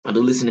 I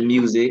do listen to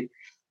music.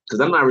 because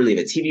I'm not really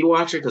a TV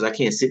watcher because I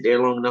can't sit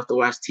there long enough to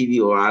watch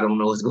TV, or I don't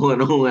know what's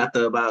going on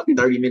after about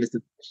 30 minutes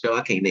of the show.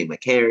 I can't name a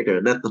character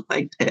or nothing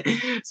like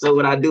that. So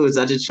what I do is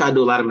I just try to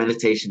do a lot of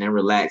meditation and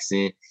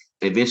relaxing.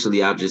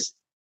 Eventually I'll just,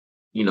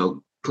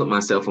 put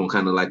myself on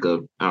kind of like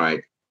all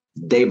right,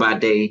 day by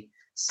day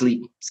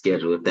sleep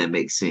schedule, if that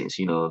makes sense.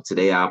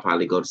 Today I'll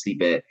probably go to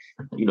sleep at,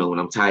 when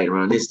I'm tired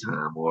around this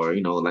time, or,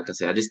 like I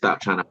said, I just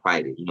stop trying to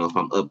fight it. If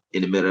I'm up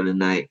in the middle of the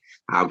night,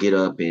 I'll get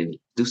up and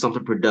do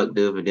something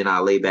productive, and then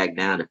I'll lay back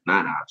down. If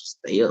not, I'll just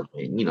stay up.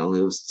 And, it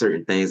was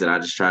certain things that I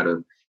just try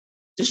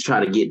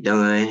to get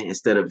done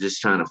instead of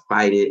just trying to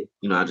fight it.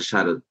 I just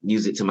try to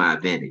use it to my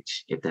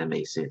advantage, if that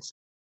makes sense.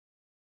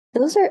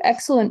 Those are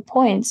excellent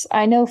points.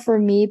 I know for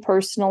me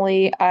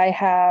personally, I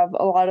have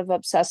a lot of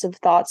obsessive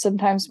thoughts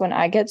sometimes when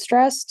I get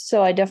stressed.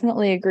 So I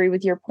definitely agree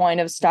with your point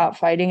of stop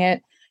fighting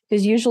it.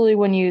 Because usually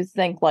when you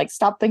think like,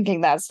 stop thinking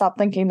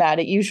that,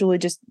 it usually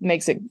just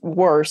makes it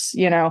worse,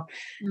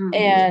 Mm-hmm.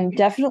 And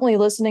definitely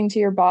listening to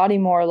your body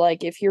more.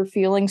 Like if you're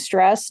feeling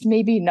stressed,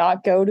 maybe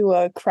not go to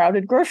a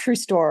crowded grocery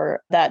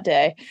store that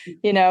day,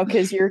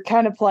 because you're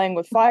kind of playing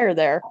with fire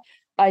there.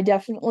 I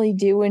definitely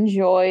do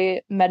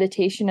enjoy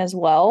meditation as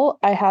well.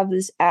 I have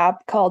this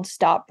app called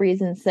Stop,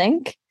 Breathe, and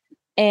Think,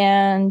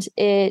 and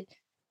it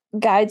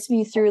guides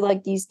me through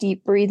like these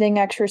deep breathing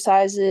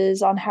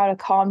exercises on how to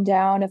calm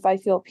down if I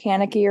feel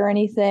panicky or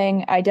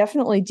anything. I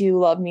definitely do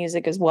love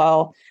music as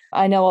well.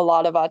 I know a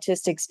lot of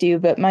autistics do,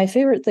 but my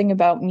favorite thing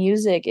about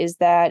music is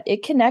that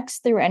it connects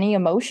through any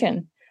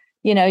emotion.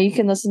 You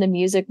can listen to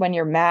music when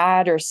you're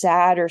mad or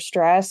sad or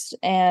stressed,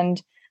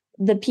 and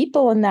the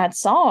people in that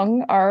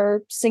song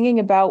are singing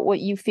about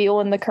what you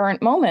feel in the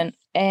current moment,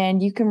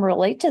 and you can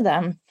relate to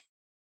them.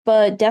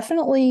 But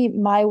definitely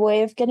my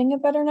way of getting a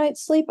better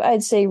night's sleep,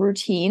 I'd say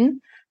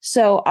routine.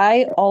 So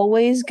I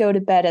always go to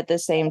bed at the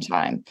same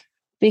time,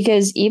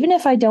 because even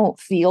if I don't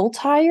feel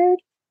tired,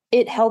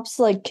 it helps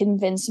like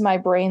convince my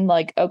brain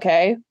like,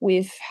 okay,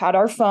 we've had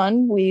our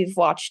fun. We've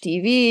watched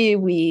TV.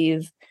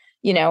 We've,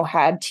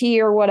 had tea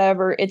or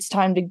whatever. It's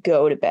time to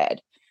go to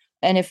bed.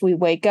 And if we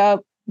wake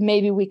up,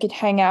 maybe we could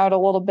hang out a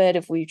little bit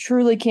if we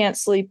truly can't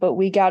sleep, but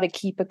we got to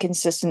keep a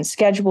consistent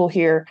schedule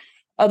here.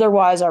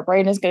 Otherwise, our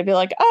brain is going to be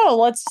like, oh,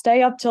 let's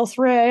stay up till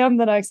 3 a.m.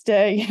 the next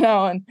day,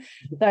 and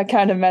that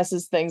kind of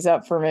messes things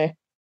up for me.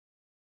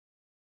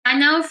 I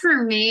know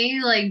for me,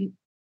 like,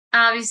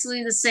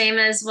 obviously the same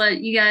as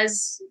what you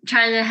guys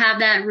trying to have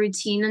that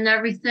routine and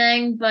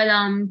everything, but,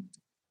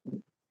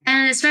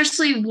 and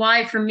especially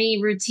why for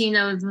me, routine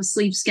of the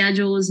sleep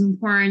schedule is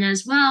important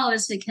as well,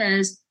 is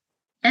because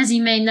as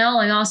you may know,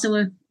 like also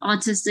with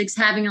autistics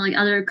having like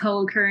other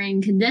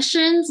co-occurring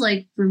conditions,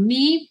 like for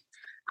me,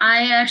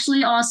 I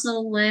actually also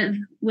live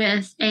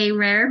with a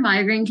rare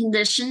migraine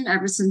condition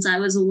ever since I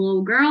was a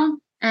little girl.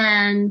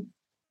 And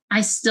I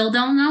still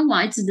don't know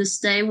why to this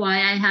day, why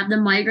I have the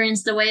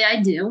migraines the way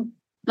I do.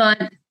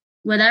 But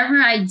whatever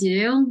I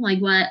do, like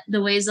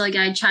the ways like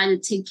I try to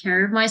take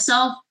care of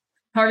myself,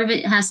 part of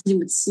it has to do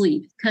with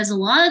sleep. Because a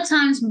lot of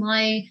times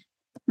my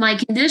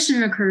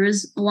condition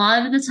occurs, a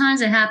lot of the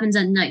times it happens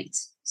at night.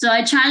 So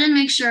I try to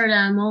make sure that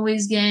I'm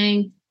always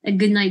getting a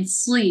good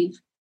night's sleep.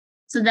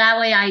 So that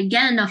way I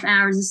get enough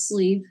hours of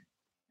sleep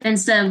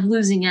instead of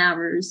losing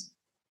hours.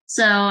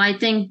 So I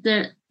think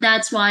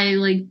that's why,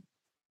 like,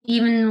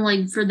 even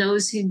like for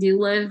those who do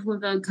live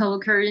with a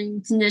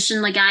co-occurring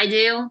condition like I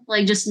do,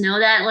 like just know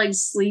that like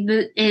sleep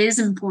is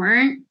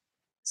important.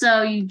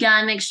 So you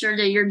gotta make sure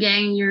that you're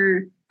getting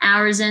your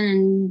hours in,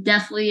 and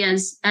definitely,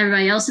 as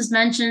everybody else has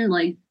mentioned,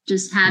 like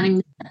just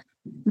having that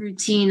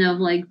routine of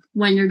like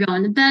when you're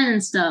going to bed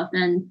and stuff.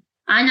 And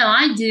I know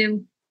I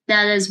do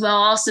that as well,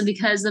 also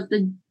because of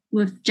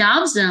with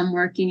jobs that I'm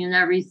working and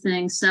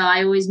everything. So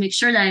I always make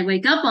sure that I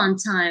wake up on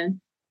time.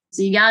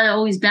 So you gotta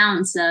always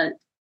balance that.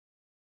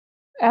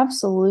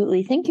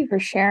 Absolutely. Thank you for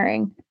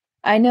sharing.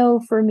 I know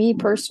for me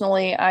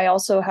personally, I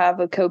also have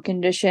a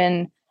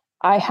co-condition.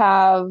 I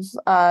have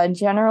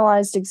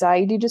generalized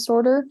anxiety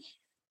disorder,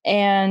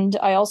 and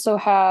I also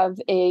have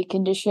a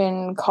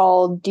condition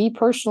called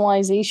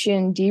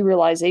depersonalization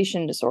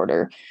derealization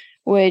disorder,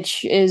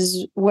 which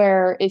is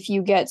where if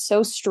you get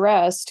so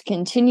stressed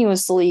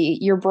continuously,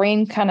 your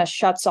brain kind of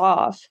shuts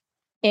off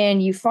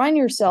and you find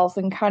yourself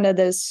in kind of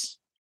this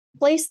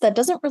place that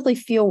doesn't really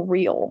feel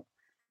real.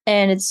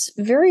 And it's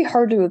very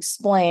hard to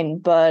explain,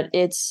 but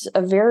it's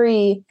a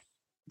very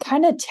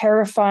kind of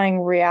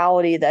terrifying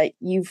reality that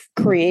you've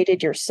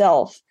created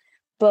yourself.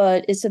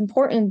 But it's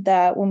important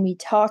that when we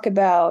talk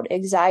about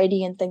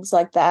anxiety and things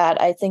like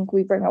that, I think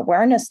we bring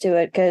awareness to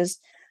it, because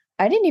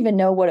I didn't even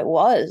know what it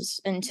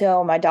was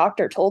until my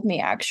doctor told me,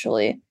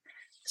 actually.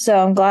 So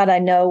I'm glad I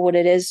know what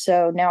it is,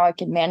 so now I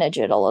can manage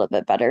it a little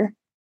bit better.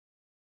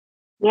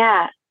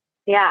 Yeah,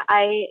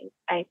 I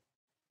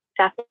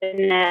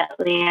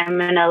definitely am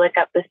going to look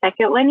up the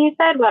second one you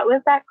said. What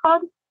was that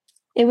called?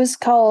 It was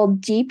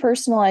called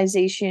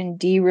depersonalization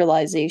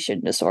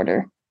derealization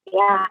disorder.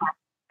 Yeah,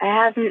 I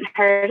haven't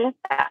heard of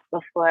that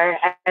before.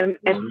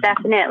 It's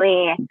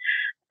definitely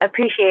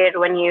appreciated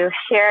when you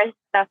share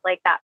stuff like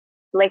that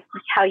like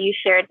how you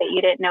shared that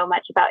you didn't know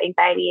much about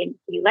anxiety and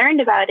you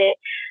learned about it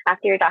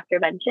after your doctor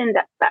mentioned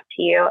that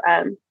to you.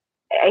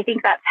 I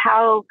think that's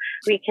how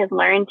we can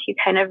learn to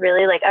kind of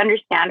really like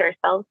understand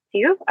ourselves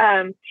too.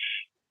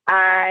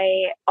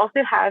 I also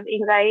have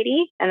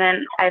anxiety, and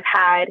then I've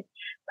had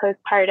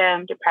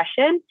postpartum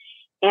depression.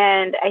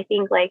 And I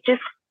think like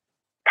just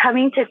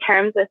coming to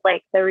terms with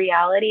like the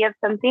reality of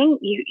something,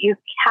 you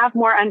have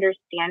more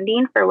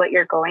understanding for what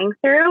you're going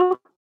through.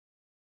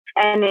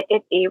 And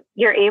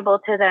you're able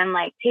to then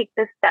like take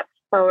the steps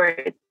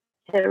forward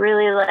to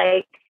really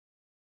like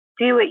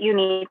do what you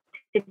need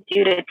to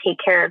do to take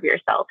care of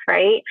yourself,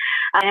 right?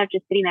 I'm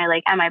just sitting there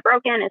like, am I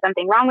broken? Is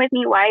something wrong with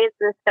me? Why is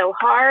this so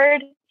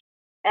hard?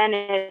 And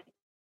it's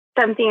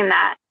something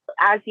that,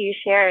 as you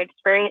shared,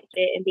 experience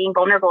it and being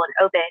vulnerable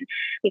and open,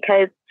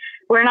 because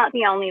we're not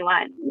the only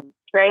ones,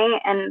 right?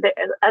 And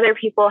other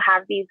people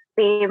have these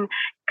same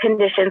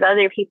conditions.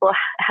 Other people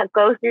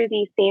go through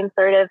these same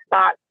sort of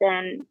thoughts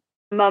and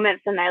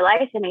moments in their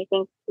life. And I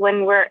think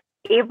when we're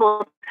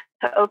able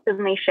to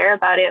openly share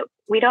about it,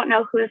 we don't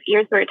know whose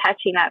ears we're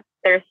touching that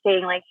they're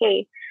saying like,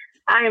 hey,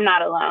 I'm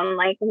not alone.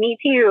 Like, me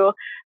too.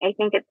 I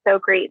think it's so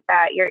great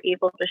that you're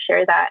able to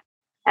share that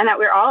and that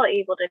we're all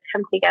able to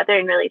come together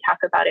and really talk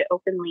about it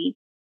openly.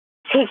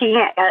 Taking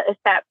it a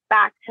step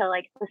back to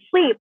like the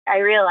sleep, I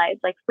realized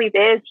like sleep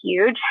is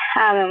huge.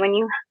 And when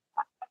you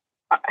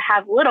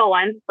have little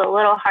ones, it's a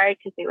little hard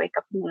because they wake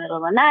up in the middle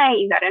of the night,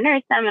 you got to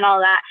nurse them and all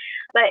that.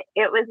 But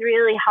it was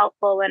really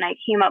helpful when I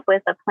came up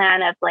with a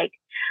plan of like,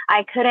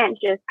 I couldn't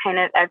just kind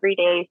of every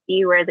day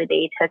see where the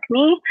day took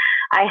me.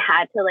 I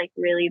had to like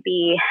really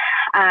be,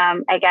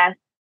 I guess,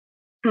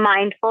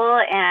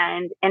 mindful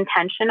and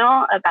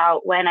intentional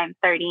about when I'm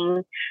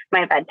starting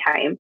my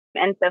bedtime.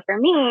 And so for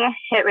me,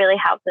 it really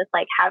helped with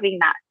like having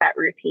that set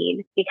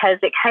routine, because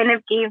it kind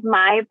of gave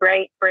my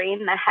bright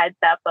brain the heads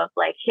up of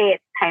like, hey,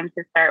 it's time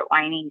to start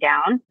winding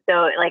down.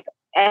 So like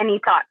any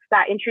thoughts,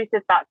 that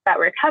intrusive thoughts that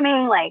were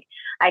coming, like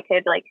I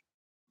could like,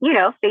 you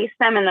know, face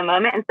them in the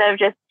moment instead of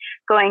just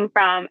going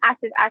from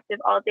active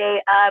all day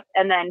up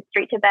and then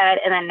straight to bed.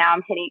 And then now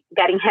I'm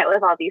getting hit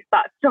with all these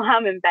thoughts while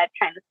I'm in bed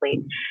trying to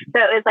sleep.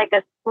 So it was like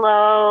a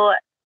slow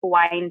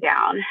wind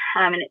down.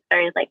 And it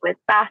started like with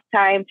bath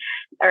time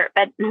or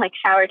bed, like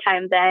shower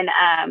time. Then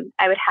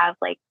I would have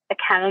like a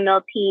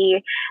chamomile tea.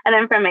 And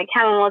then from my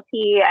chamomile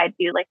tea, I'd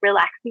do like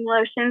relaxing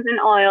lotions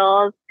and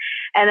oils.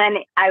 And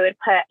then I would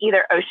put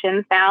either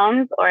ocean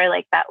sounds or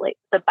like that, like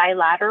the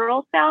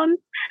bilateral sounds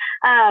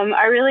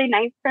are really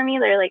nice for me.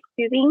 They're like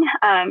soothing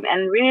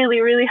and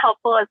really, really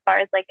helpful as far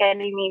as like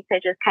getting me to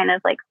just kind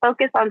of like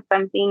focus on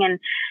something and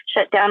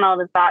shut down all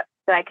the thoughts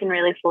so I can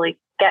really fully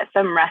get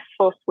some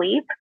restful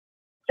sleep.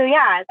 So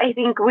yeah, I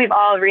think we've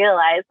all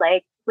realized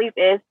like sleep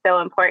is so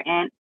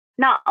important,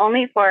 not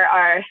only for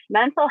our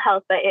mental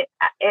health, but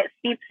it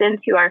seeps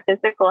into our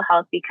physical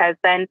health, because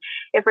then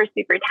if we're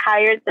super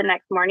tired the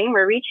next morning,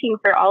 we're reaching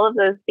for all of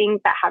those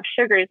things that have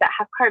sugars, that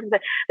have carbs,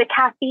 the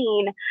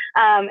caffeine.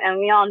 And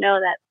we all know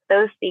that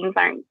those things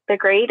aren't the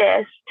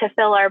greatest to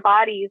fill our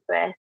bodies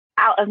with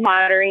out of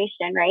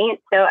moderation, right?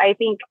 So I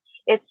think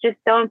it's just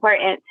so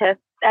important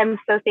I'm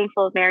so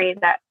thankful, Mary,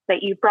 that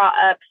you brought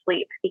up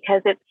sleep,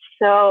 because it's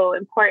so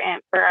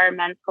important for our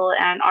mental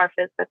and our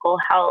physical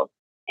health.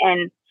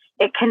 And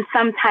it can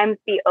sometimes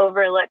be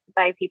overlooked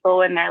by people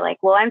when they're like,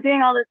 well, I'm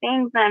doing all the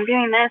things and I'm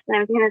doing this and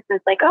I'm doing this. And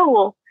it's like, oh,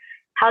 well,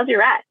 how's your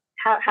rest?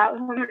 How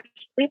much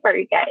sleep are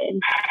you getting?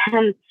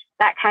 And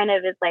that kind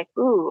of is like,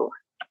 ooh,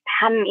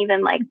 I hadn't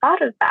even like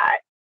thought of that.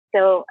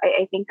 So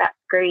I think that's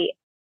great.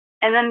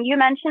 And then you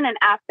mentioned an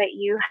app that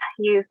you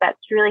use that's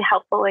really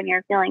helpful when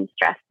you're feeling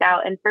stressed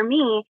out. And for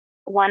me,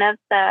 one of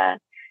the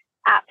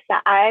apps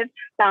that I've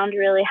found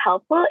really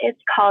helpful,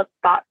 it's called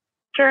Thought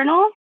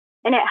Journal.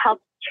 And it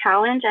helps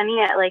challenge any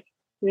like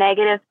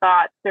negative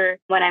thoughts, or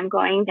when I'm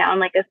going down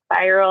like a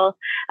spiral,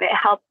 it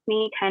helps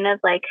me kind of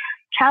like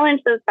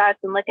challenge those thoughts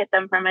and look at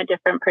them from a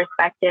different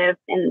perspective.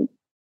 And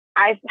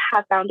I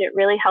have found it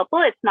really helpful.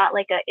 It's not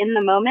like a in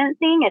the moment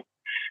thing. It's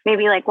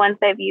maybe like once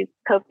I've used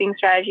coping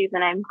strategies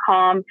and I'm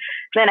calm,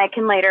 then I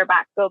can later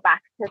go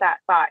back to that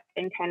thought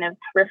and kind of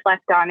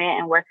reflect on it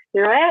and work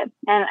through it.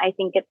 And I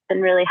think it's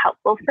been really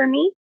helpful for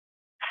me.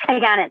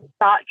 Again, it's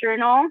Thought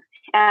Journal,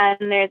 and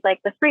there's like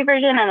the free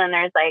version, and then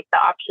there's like the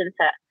option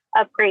to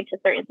upgrade to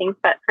certain things.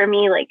 But for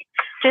me, like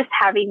just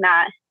having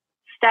that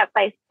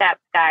step-by-step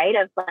guide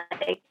of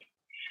like,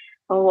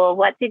 well,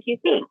 what did you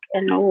think?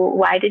 And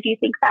why did you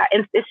think that?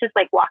 And it's just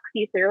like walks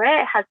you through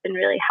it has been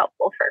really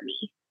helpful for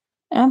me.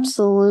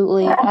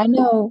 Absolutely. I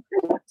know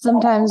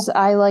sometimes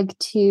I like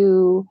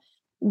to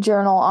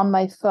journal on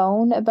my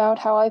phone about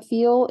how I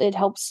feel. It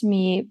helps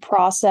me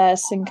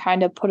process and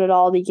kind of put it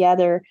all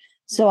together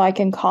so I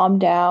can calm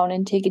down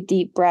and take a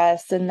deep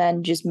breath and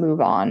then just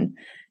move on.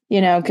 You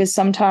know, because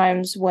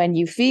sometimes when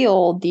you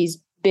feel these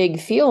big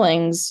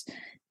feelings,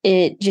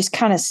 it just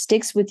kind of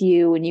sticks with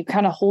you and you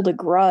kind of hold a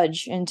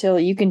grudge until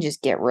you can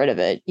just get rid of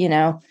it, you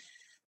know?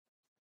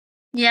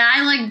 Yeah,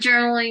 I like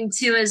journaling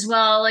too as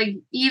well. Like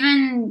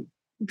even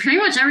pretty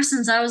much ever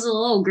since I was a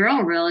little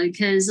girl, really,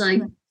 because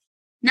like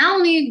not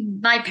only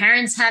my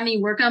parents had me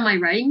work on my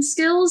writing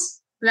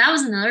skills, but that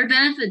was another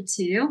benefit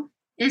too.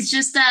 It's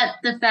just that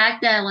the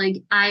fact that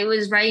like I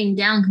was writing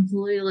down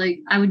completely, like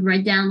I would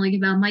write down like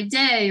about my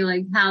day,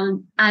 like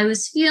how I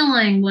was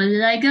feeling, what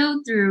did I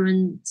go through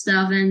and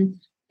stuff. And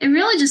it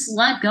really just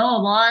let go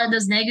of a lot of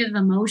those negative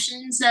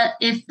emotions that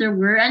if there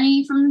were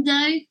any from the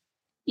day,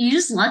 you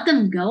just let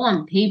them go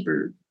on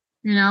paper,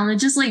 and it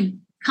just like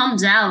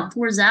comes out,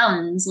 pours out,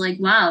 and it's like,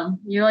 wow,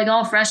 you're like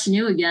all fresh and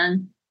new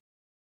again.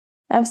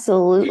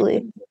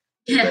 Absolutely.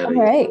 Yeah. All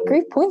right.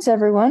 Great points,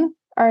 everyone.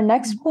 Our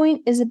next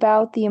point is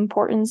about the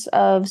importance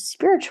of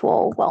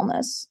spiritual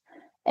wellness.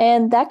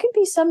 And that could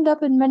be summed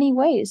up in many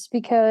ways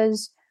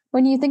because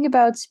when you think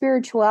about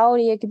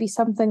spirituality, it could be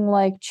something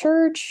like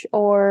church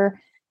or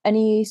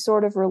any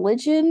sort of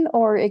religion,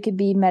 or it could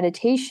be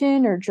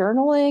meditation or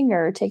journaling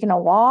or taking a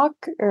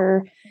walk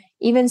or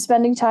even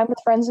spending time with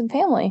friends and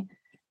family.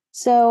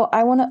 So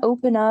I want to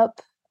open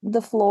up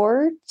the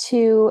floor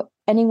to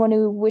anyone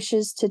who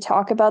wishes to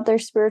talk about their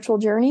spiritual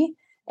journey.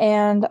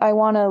 And I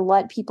want to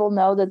let people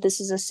know that this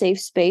is a safe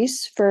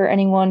space for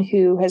anyone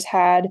who has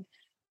had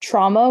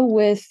trauma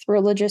with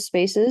religious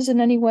spaces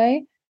in any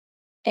way.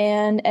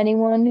 And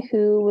anyone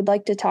who would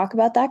like to talk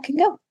about that can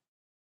go.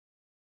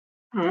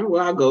 All right,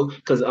 well, I'll go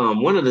because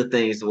one of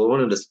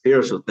the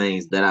spiritual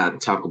things that I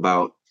talk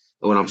about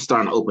when I'm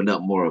starting to open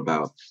up more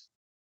about,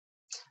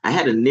 I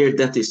had a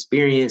near-death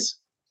experience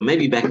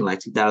maybe back in like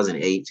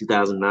 2008,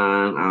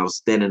 2009. I was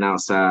standing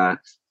outside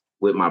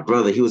with my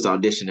brother. He was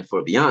auditioning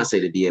for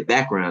Beyonce to be a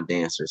background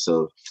dancer.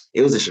 So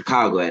it was in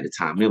Chicago at the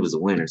time. It was the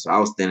winter. So I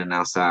was standing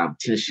outside with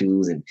tennis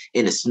shoes and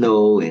in the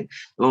snow. And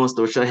long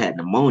story short, I had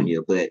pneumonia.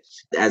 But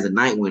as the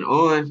night went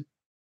on,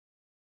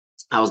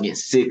 I was getting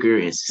sicker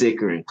and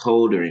sicker and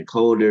colder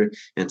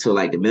until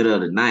like the middle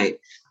of the night.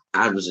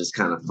 I was just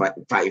kind of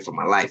fighting for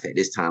my life at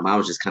this time. I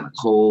was just kind of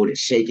cold and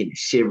shaking and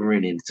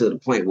shivering, and to the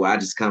point where I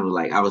just kind of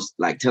like, I was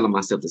like telling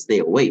myself to stay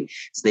awake,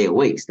 stay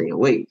awake, stay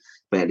awake.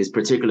 But at this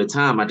particular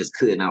time, I just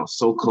couldn't. I was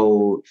so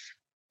cold.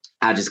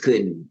 I just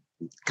couldn't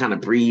kind of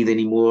breathe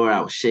anymore.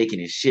 I was shaking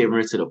and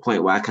shivering to the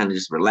point where I kind of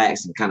just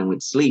relaxed and kind of went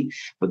to sleep.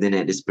 But then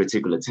at this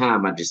particular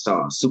time, I just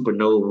saw a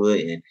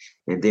supernova,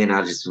 and then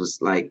I just was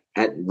like,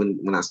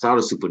 when I saw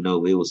the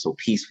supernova, it was so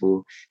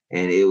peaceful,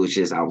 and it was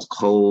just I was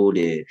cold,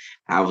 and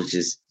I was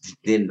just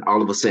then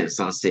all of a sudden,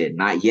 sun said,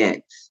 "Not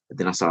yet." But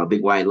then I saw a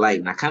big white light,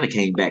 and I kind of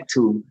came back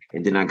too,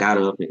 and then I got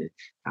up and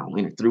I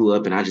went and threw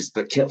up, and I just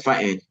kept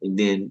fighting, and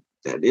then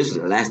this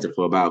lasted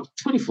for about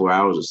 24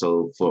 hours or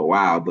so for a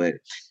while, but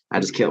I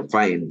just kept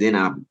fighting. Then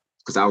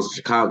because I was in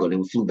Chicago, then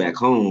we flew back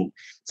home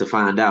to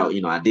find out,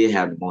 I did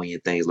have pneumonia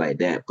and things like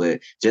that. But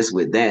just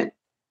with that,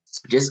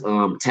 just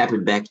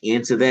tapping back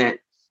into that,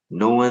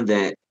 knowing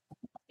that,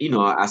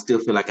 I still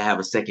feel like I have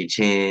a second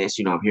chance.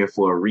 I'm here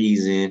for a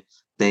reason.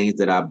 Things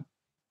that I,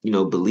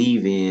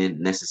 believe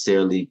in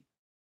necessarily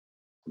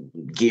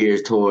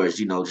geared towards,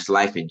 just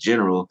life in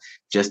general,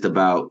 just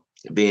about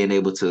being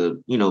able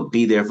to,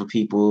 be there for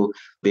people,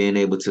 being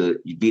able to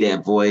be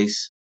that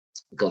voice.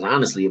 Because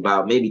honestly,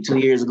 about maybe 2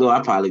 years ago,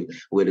 I probably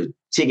would have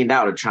chickened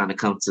out of trying to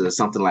come to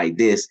something like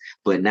this.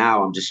 But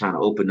now I'm just trying to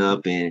open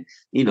up and,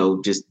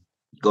 just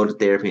go to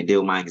therapy and deal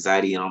with my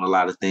anxiety and on a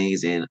lot of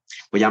things. And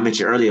when y'all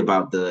mentioned earlier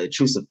about the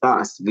intrusive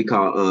thoughts,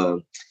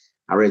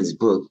 I read this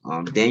book,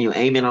 Daniel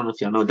Amen. I don't know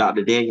if y'all know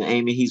Dr. Daniel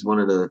Amen. He's one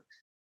of the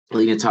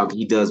leading talk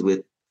he does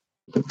with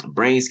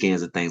brain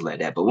scans and things like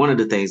that. But one of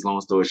the things,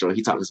 long story short,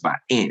 he talks about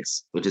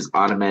ants, which is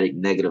automatic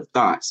negative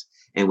thoughts.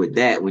 And with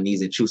that, when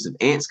these intrusive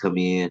ants come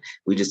in,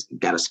 we just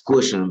got to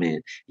squish them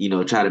and,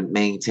 try to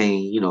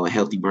maintain, a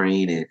healthy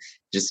brain and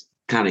just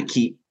kind of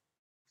keep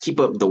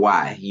up the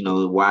why,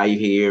 why you're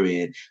here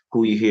and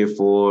who you're here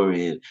for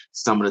and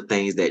some of the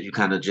things that you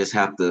kind of just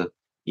have to,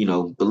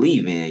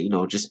 believe in,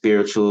 just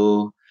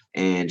spiritual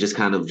and just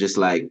kind of just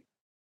like,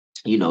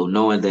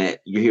 knowing that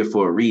you're here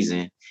for a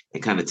reason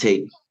and kind of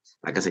take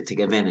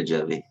advantage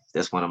of it.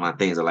 That's one of my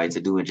things I like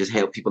to do and just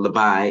help people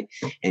abide.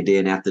 And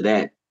then after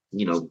that,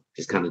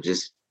 just kind of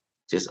just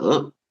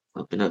up and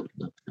up and up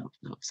and up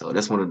and up. So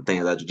that's one of the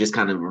things I do, just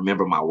kind of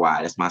remember my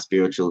why. That's my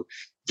spiritual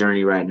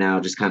journey right now.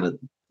 Just kind of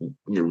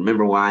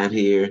remember why I'm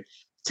here,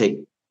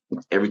 take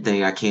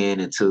everything I can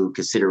into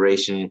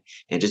consideration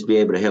and just be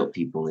able to help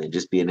people and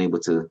just being able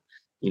to,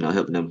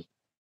 help them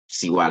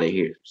see why they're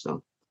here.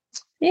 So.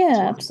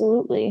 Yeah,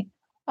 absolutely.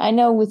 I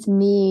know with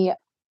me,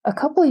 a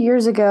couple of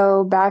years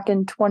ago, back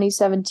in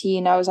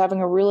 2017, I was having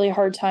a really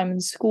hard time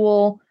in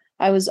school.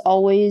 I was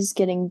always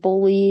getting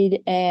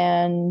bullied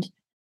and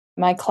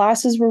my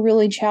classes were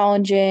really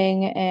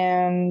challenging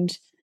and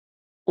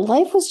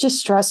life was just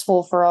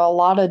stressful for a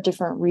lot of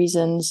different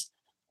reasons.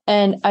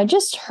 And I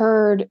just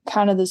heard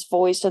kind of this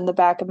voice in the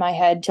back of my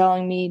head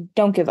telling me,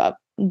 don't give up,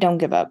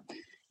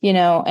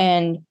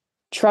 and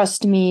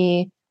trust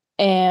me.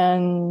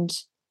 And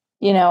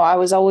I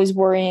was always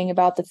worrying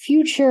about the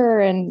future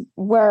and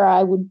where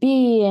I would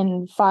be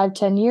in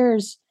 5-10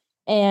 years.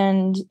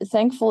 And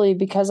thankfully,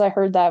 because I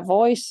heard that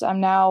voice, I'm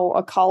now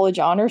a college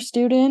honor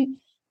student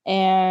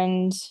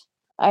and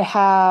I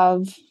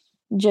have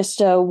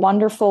just a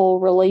wonderful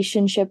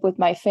relationship with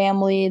my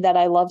family that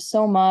I love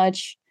so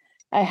much.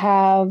 I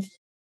have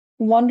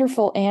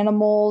wonderful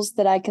animals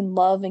that I can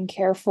love and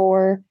care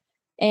for.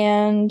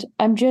 And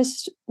I'm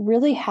just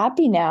really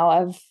happy now.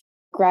 I've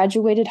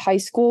graduated high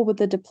school with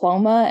a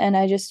diploma, and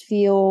I just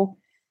feel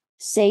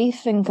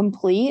safe and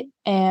complete.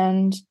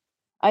 And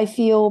I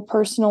feel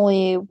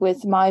personally,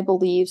 with my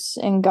beliefs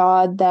in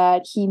God,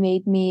 that He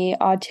made me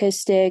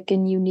autistic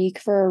and unique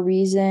for a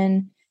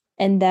reason,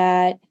 and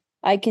that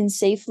I can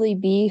safely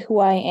be who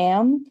I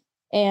am,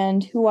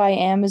 and who I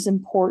am is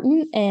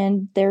important,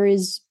 and there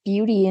is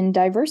beauty in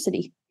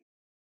diversity.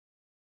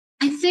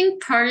 I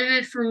think part of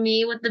it for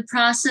me with the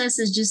process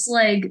is just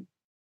like,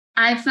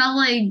 I felt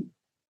like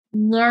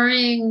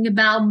learning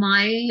about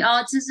my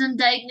autism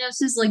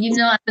diagnosis, like,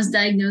 I was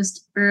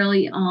diagnosed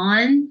early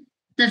on.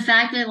 The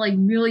fact that like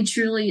really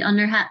truly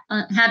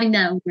having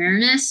that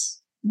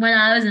awareness when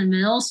I was in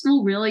middle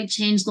school really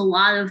changed a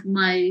lot of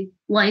my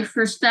life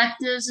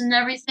perspectives and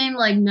everything.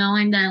 Like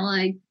knowing that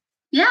like,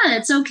 yeah,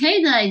 it's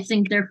okay that I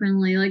think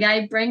differently. Like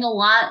I bring a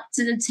lot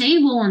to the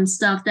table and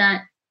stuff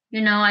that,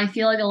 I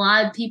feel like a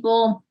lot of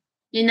people,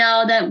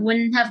 that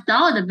wouldn't have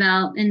thought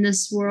about in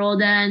this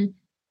world, and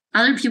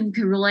other people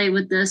could relate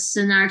with this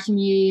in our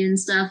community and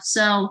stuff.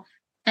 So,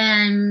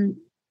 and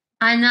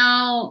I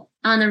know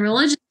on the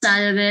religious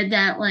side of it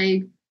that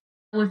like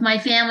with my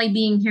family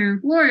being here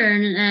in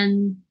Florida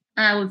and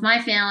with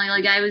my family,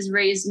 like I was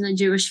raised in a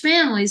Jewish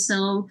family.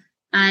 So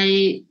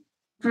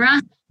for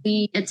us,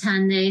 we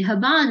attend a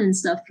Chabad and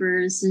stuff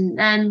first.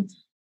 And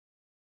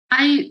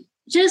I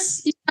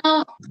just,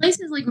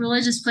 places like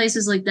religious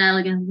places like that,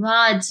 like a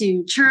Chabad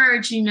to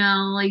church,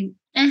 like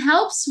it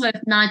helps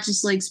with not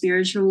just like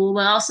spiritual,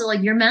 but also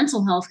like your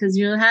mental health, because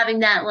you're having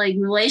that like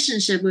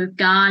relationship with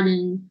God.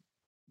 And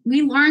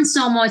we learn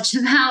so much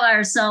about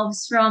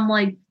ourselves from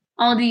like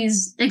all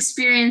these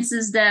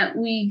experiences that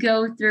we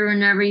go through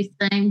and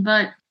everything.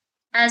 But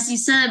as you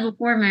said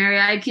before, Mary,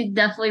 I could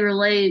definitely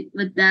relate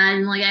with that.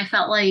 And like I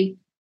felt like,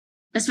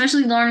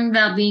 especially learning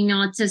about being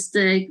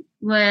autistic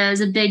was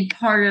a big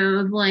part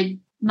of like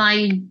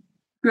my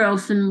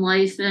growth in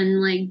life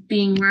and like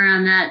being where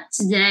I'm at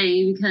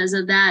today because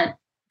of that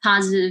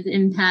positive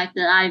impact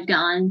that I've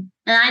gotten.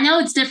 And I know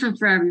it's different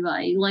for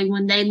everybody. Like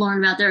when they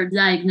learn about their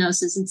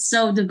diagnosis, it's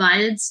so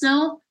divided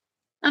still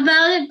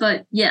about it,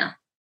 but yeah.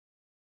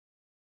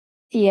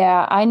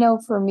 Yeah, I know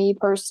for me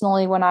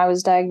personally, when I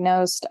was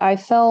diagnosed, I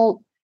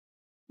felt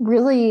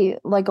really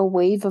like a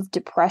wave of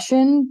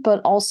depression,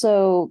 but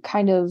also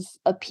kind of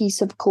a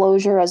piece of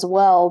closure as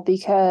well,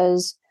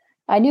 because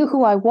I knew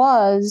who I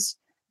was,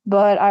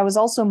 but I was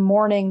also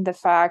mourning the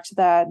fact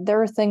that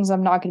there are things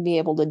I'm not going to be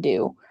able to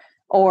do,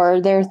 or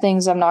there are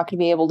things I'm not going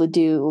to be able to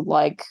do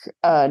like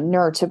a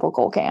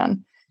neurotypical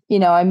can.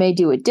 I may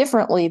do it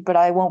differently, but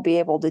I won't be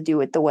able to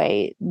do it the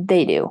way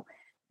they do.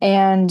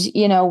 And,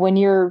 when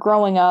you're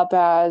growing up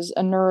as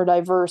a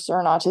neurodiverse or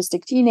an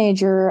autistic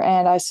teenager,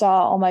 and I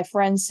saw all my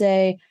friends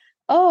say,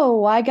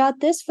 oh, I got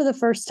this for the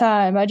first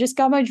time. I just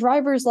got my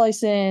driver's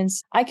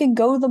license. I can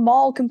go to the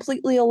mall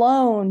completely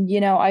alone.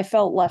 I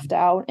felt left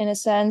out in a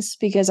sense,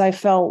 because I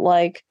felt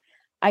like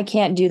I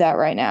can't do that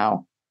right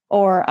now,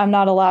 or I'm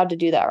not allowed to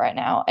do that right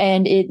now.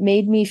 And it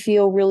made me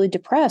feel really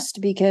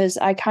depressed, because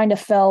I kind of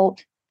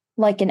felt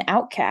like an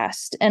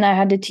outcast, and I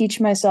had to teach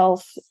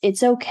myself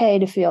it's okay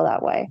to feel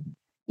that way.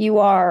 You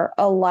are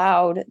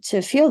allowed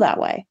to feel that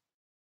way,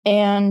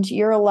 and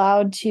you're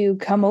allowed to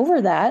come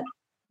over that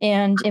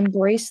and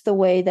embrace the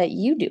way that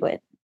you do it.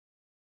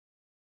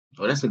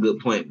 Well, that's a good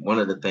point. One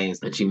of the things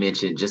that you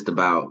mentioned just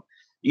about,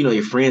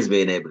 your friends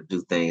being able to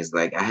do things.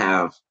 Like I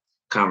have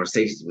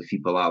conversations with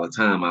people all the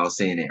time. I was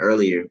saying it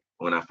earlier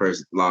when I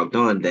first logged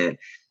on that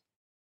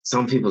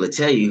some people will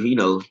tell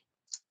you,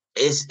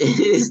 it's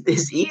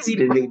easy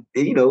to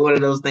do, one of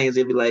those things.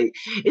 They'll be like,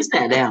 it's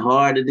not that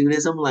hard to do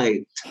this. I'm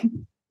like,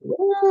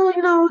 well,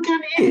 it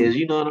kind of is,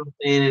 you know what I'm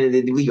saying?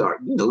 And we are,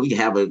 we can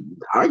have an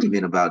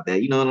argument about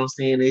that, you know what I'm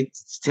saying?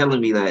 It's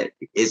telling me that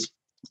it's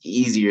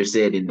easier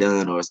said than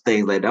done or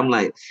things like that. I'm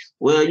like,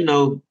 well,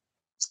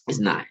 it's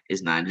not.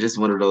 It's not. It's just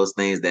one of those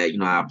things that,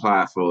 I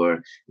apply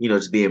for,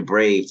 just being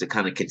brave to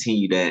kind of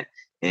continue that,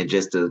 and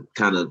just to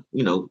kind of,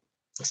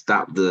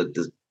 stop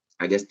the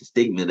I guess the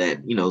stigma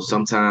that,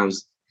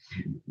 sometimes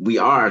we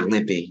are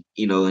limping,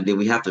 and then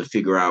we have to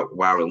figure out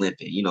why we're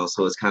limping,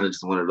 so it's kind of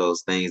just one of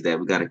those things that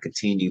we got to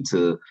continue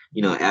to,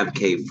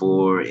 advocate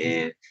for,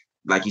 and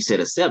like you said,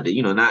 accept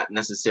it, not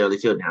necessarily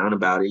feel down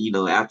about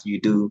it, after you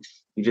do,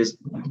 you just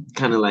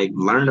kind of like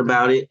learn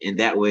about it, and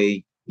that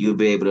way you'll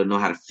be able to know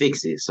how to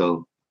fix it.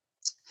 So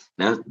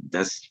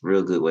that's a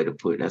real good way to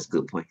put it. That's a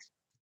good point.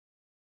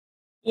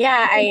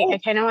 Yeah, I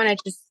kind of want to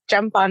just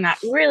jump on that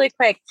really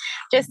quick,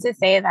 just to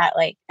say that,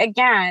 like,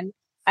 again,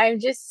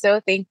 I'm just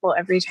so thankful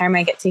every time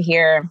I get to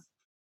hear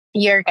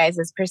your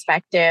guys'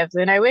 perspectives.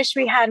 And I wish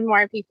we had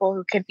more people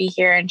who could be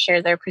here and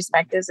share their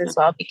perspectives as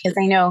well, because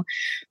I know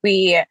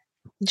we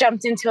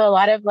jumped into a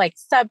lot of like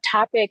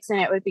subtopics,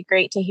 and it would be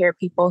great to hear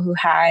people who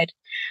had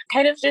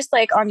kind of just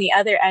like on the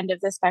other end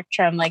of the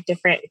spectrum, like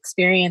different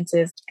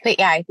experiences. But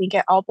yeah, I think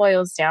it all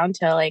boils down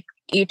to like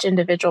each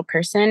individual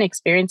person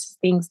experiences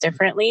things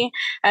differently,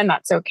 and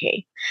that's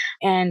okay.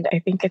 And I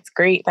think it's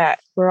great that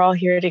we're all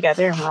here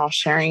together and we're all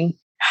sharing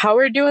how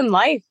we're doing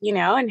life, you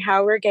know, and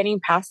how we're getting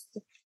past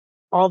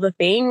all the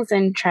things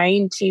and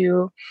trying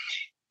to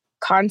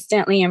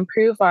constantly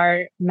improve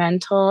our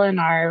mental and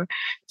our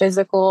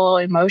physical,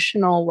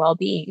 emotional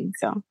well-being.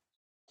 So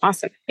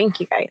awesome. Thank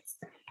you guys.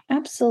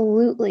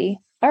 Absolutely.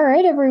 All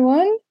right,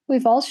 everyone.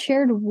 We've all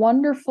shared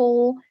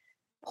wonderful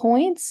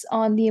points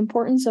on the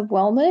importance of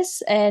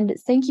wellness, and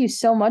thank you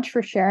so much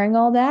for sharing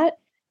all that.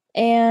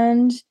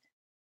 And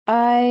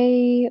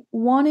I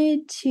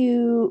wanted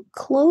to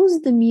close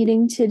the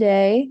meeting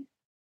today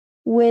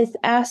with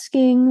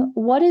asking,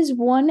 what is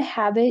one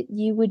habit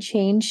you would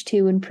change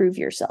to improve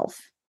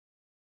yourself?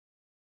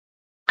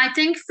 I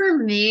think for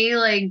me,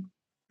 like,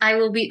 I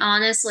will be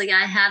honest, like,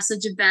 I have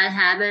such a bad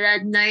habit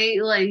at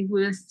night, like,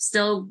 with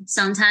still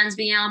sometimes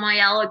being on my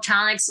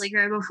electronics, like,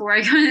 right before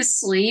I go to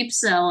sleep.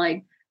 So,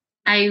 like,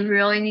 I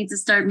really need to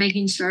start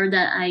making sure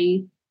that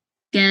I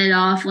get it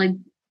off, like,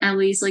 at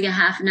least, like, a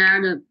half an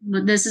hour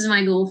but this is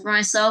my goal for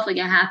myself, like,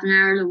 a half an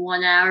hour to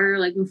 1 hour,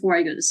 like, before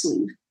I go to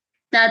sleep.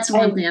 That's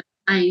one thing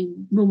I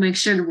will make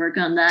sure to work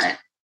on that.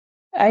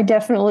 I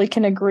definitely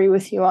can agree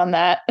with you on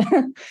that.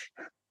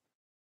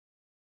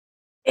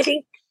 I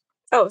think,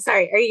 oh,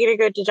 sorry. Are you going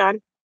to go to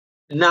John?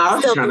 No, I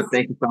was trying to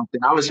think of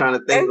something. I was trying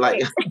to think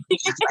like,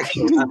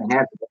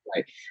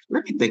 like,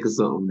 let me think of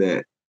something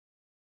that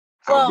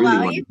well, I really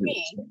while want you to do.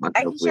 think,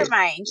 I can share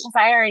mine because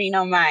I already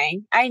know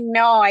mine. I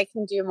know I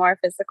can do more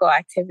physical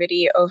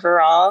activity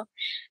overall,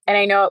 and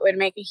I know it would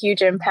make a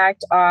huge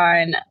impact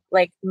on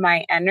like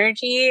my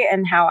energy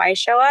and how I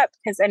show up.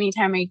 Because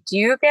anytime I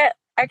do get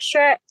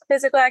extra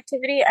physical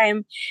activity,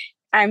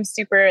 I'm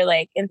super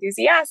like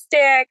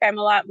enthusiastic. I'm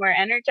a lot more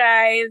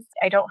energized.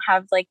 I don't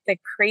have like the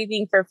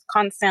craving for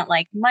constant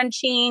like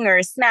munching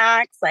or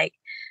snacks. Like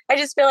I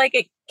just feel like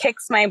it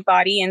kicks my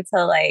body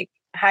into like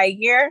high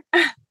gear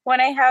when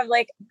I have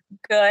like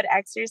good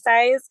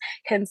exercise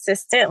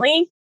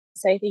consistently.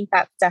 So I think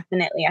that's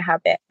definitely a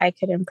habit I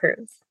could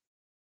improve.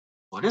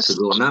 Well, that's a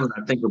good one. Now that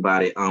I think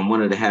about it,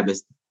 one of the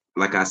habits,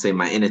 like I say,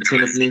 my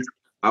inattentiveness,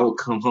 I would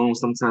come home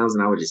sometimes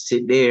and I would just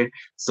sit there.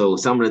 So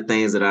some of the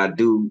things that I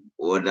do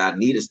or that I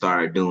need to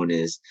start doing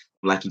is,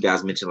 like you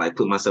guys mentioned, like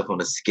put myself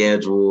on a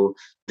schedule.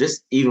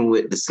 Just even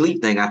with the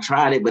sleep thing, I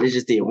tried it, but it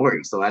just didn't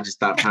work. So I just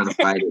stopped trying to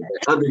fight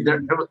it.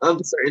 Other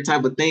certain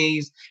type of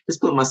things,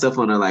 just put myself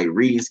on a like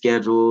reading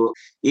schedule,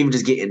 even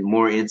just getting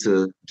more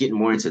into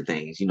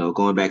things, you know,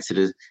 going back to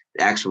the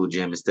actual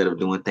gym instead of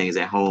doing things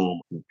at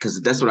home.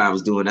 Because that's what I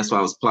was doing. That's why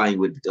I was playing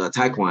with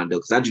Taekwondo,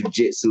 because I do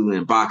jiu-jitsu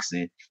and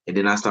boxing. And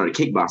then I started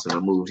kickboxing when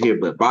I moved here.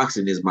 But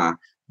boxing is my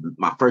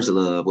first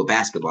love with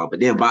basketball.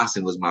 But then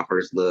boxing was my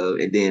first love.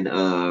 And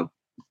then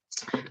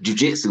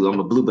jiu-jitsu, I'm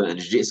a blue belt in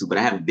jiu-jitsu, but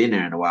I haven't been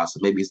there in a while. So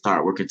maybe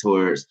start working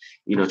towards,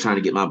 you know, trying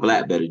to get my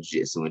black belt in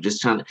jiu-jitsu and just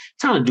trying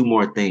to do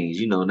more things,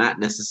 you know, not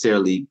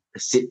necessarily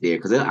sit there.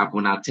 Because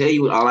when I tell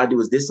you, all I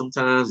do is this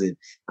sometimes, and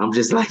I'm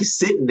just like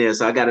sitting there.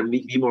 So I got to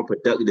be more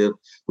productive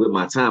with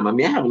my time. I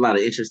mean, I have a lot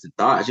of interesting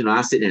thoughts. You know,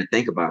 I sit there and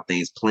think about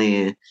things,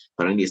 plan,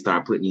 but I need to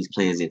start putting these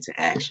plans into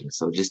action.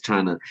 So just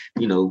trying to,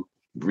 you know,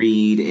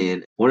 read.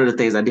 And one of the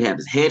things I do have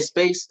is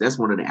Headspace. That's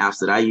one of the apps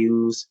that I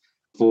use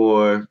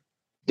for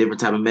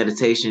different type of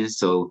meditation.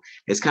 So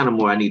it's kind of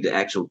more I need to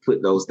actually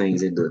put those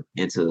things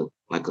into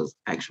like a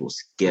actual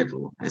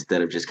schedule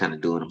instead of just kind of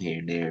doing them here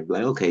and there.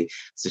 Like, okay,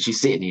 since you're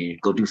sitting here,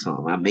 go do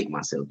something. I make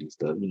myself do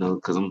stuff, you know,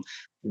 because I'm,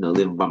 you know,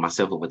 living by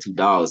myself with my 2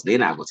 dogs. They're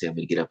not gonna tell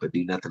me to get up and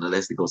do nothing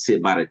unless they go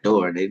sit by the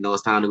door and they know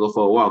it's time to go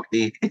for a walk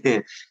then.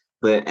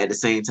 But at the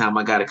same time,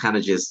 I gotta kind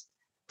of just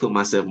put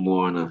myself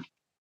more on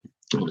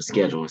a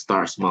schedule and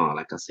start small.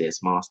 Like I said,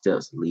 small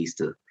steps leads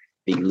to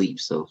big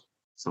leaps. So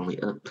it's only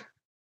up.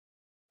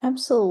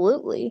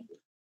 Absolutely.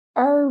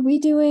 Are we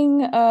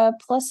doing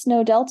plus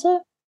no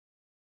delta?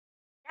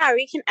 Yeah,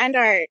 we can end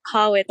our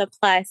call with a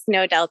plus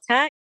no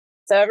delta.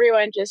 So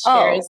everyone just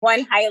shares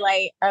one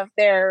highlight of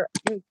their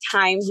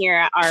time here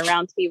at our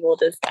roundtable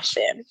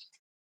discussion.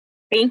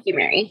 Thank you,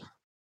 Mary.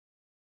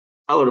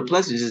 Oh, the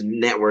plus is just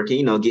networking,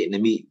 you know, getting to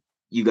meet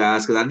you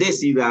guys, because I did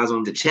see you guys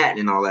on the chat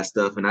and all that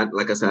stuff. And I,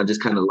 like I said, I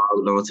just kind of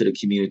logged on to the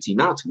community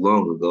not too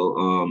long ago.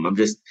 I'm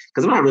just,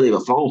 because I'm not really a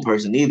phone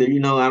person either. You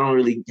know, I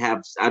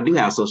do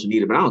have social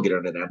media, but I don't get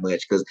on there that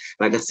much because,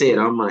 like I said,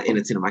 I'm an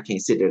entertainer. I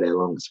can't sit there that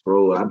long and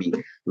scroll. I'll be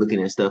looking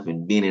at stuff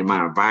and being in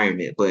my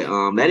environment. But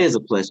that is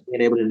a plus,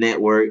 being able to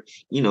network,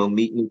 you know,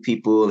 meet new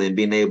people and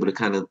being able to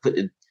kind of put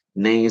the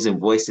names and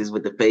voices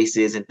with the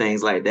faces and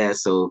things like that.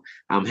 So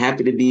I'm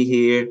happy to be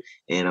here,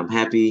 and I'm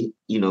happy,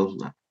 you know,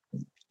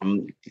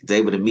 I'm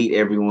able to meet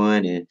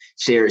everyone and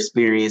share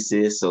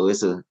experiences. So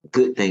it's a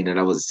good thing that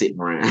I was sitting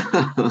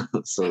around.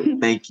 So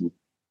thank you.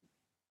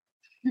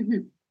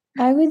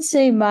 I would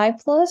say my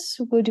plus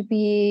would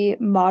be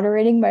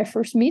moderating my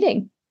first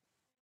meeting.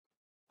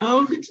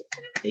 Oh,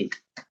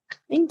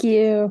 thank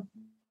you.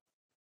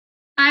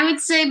 I would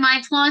say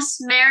my plus,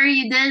 Mary,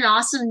 you did an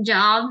awesome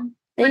job.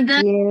 Thank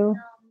you.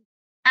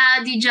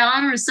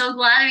 Dijon, we're so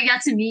glad we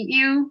got to meet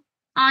you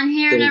on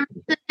here and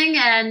everything.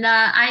 And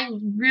I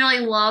really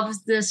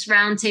loved this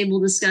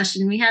roundtable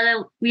discussion. We had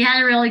a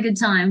really good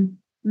time.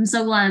 I'm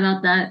so glad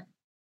about that.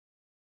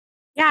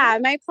 Yeah,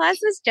 my plus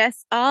was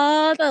just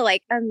all the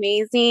like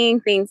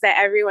amazing things that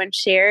everyone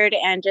shared,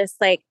 and just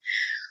like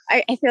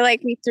I feel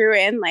like we threw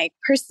in like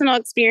personal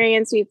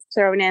experience. We've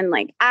thrown in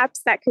like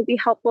apps that could be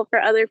helpful for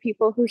other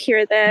people who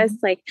hear this.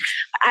 Like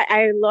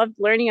I loved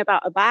learning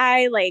about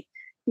Abai, like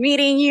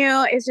meeting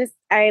you. It's just,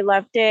 I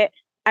loved it.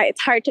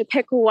 It's hard to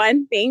pick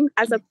one thing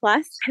as a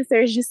plus because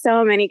there's just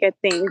so many good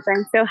things.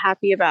 I'm so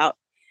happy about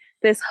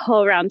this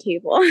whole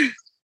roundtable.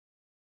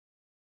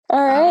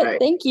 All right.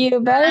 Thank you.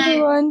 Bye,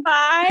 everyone.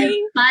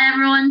 Bye. Bye,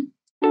 everyone.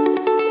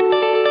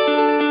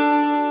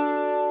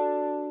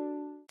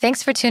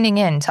 Thanks for tuning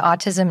in to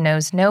Autism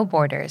Knows No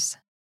Borders.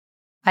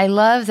 I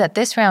love that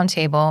this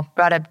roundtable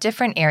brought up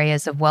different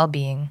areas of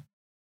well-being.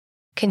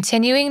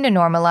 Continuing to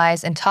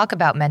normalize and talk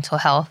about mental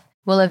health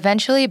will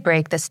eventually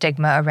break the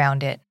stigma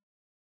around it.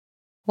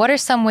 What are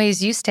some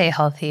ways you stay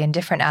healthy in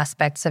different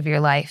aspects of your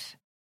life?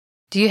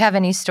 Do you have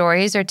any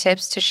stories or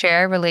tips to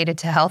share related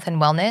to health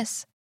and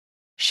wellness?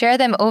 Share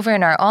them over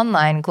in our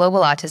online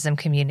Global Autism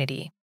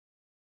community.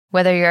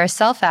 Whether you're a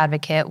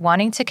self-advocate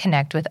wanting to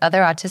connect with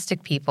other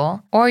autistic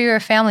people, or you're a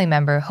family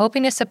member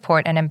hoping to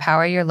support and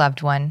empower your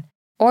loved one,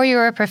 or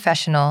you're a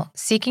professional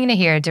seeking to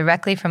hear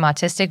directly from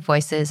autistic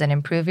voices and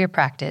improve your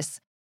practice,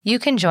 you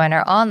can join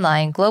our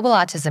online Global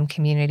Autism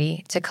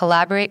community to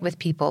collaborate with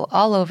people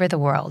all over the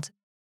world.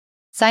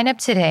 Sign up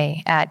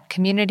today at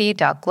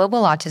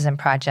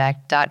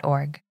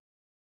community.globalautismproject.org.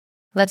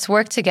 Let's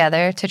work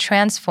together to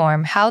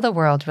transform how the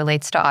world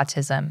relates to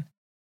autism.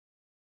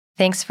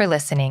 Thanks for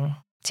listening.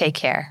 Take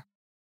care.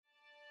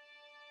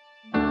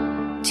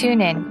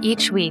 Tune in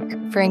each week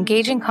for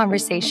engaging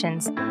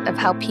conversations of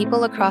how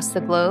people across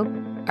the globe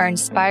are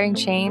inspiring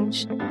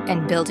change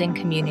and building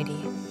community.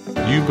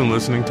 You've been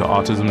listening to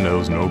Autism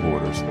Knows No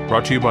Borders,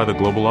 brought to you by the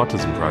Global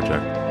Autism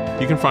Project.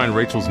 You can find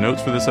Rachel's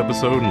notes for this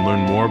episode and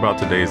learn more about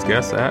today's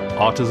guests at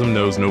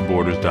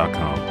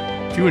autismknowsnoborders.com.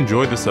 If you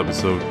enjoyed this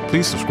episode,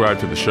 please subscribe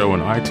to the show on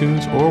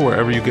iTunes or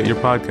wherever you get your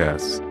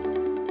podcasts.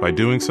 By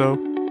doing so,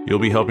 you'll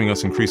be helping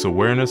us increase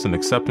awareness and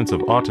acceptance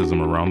of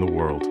autism around the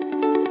world.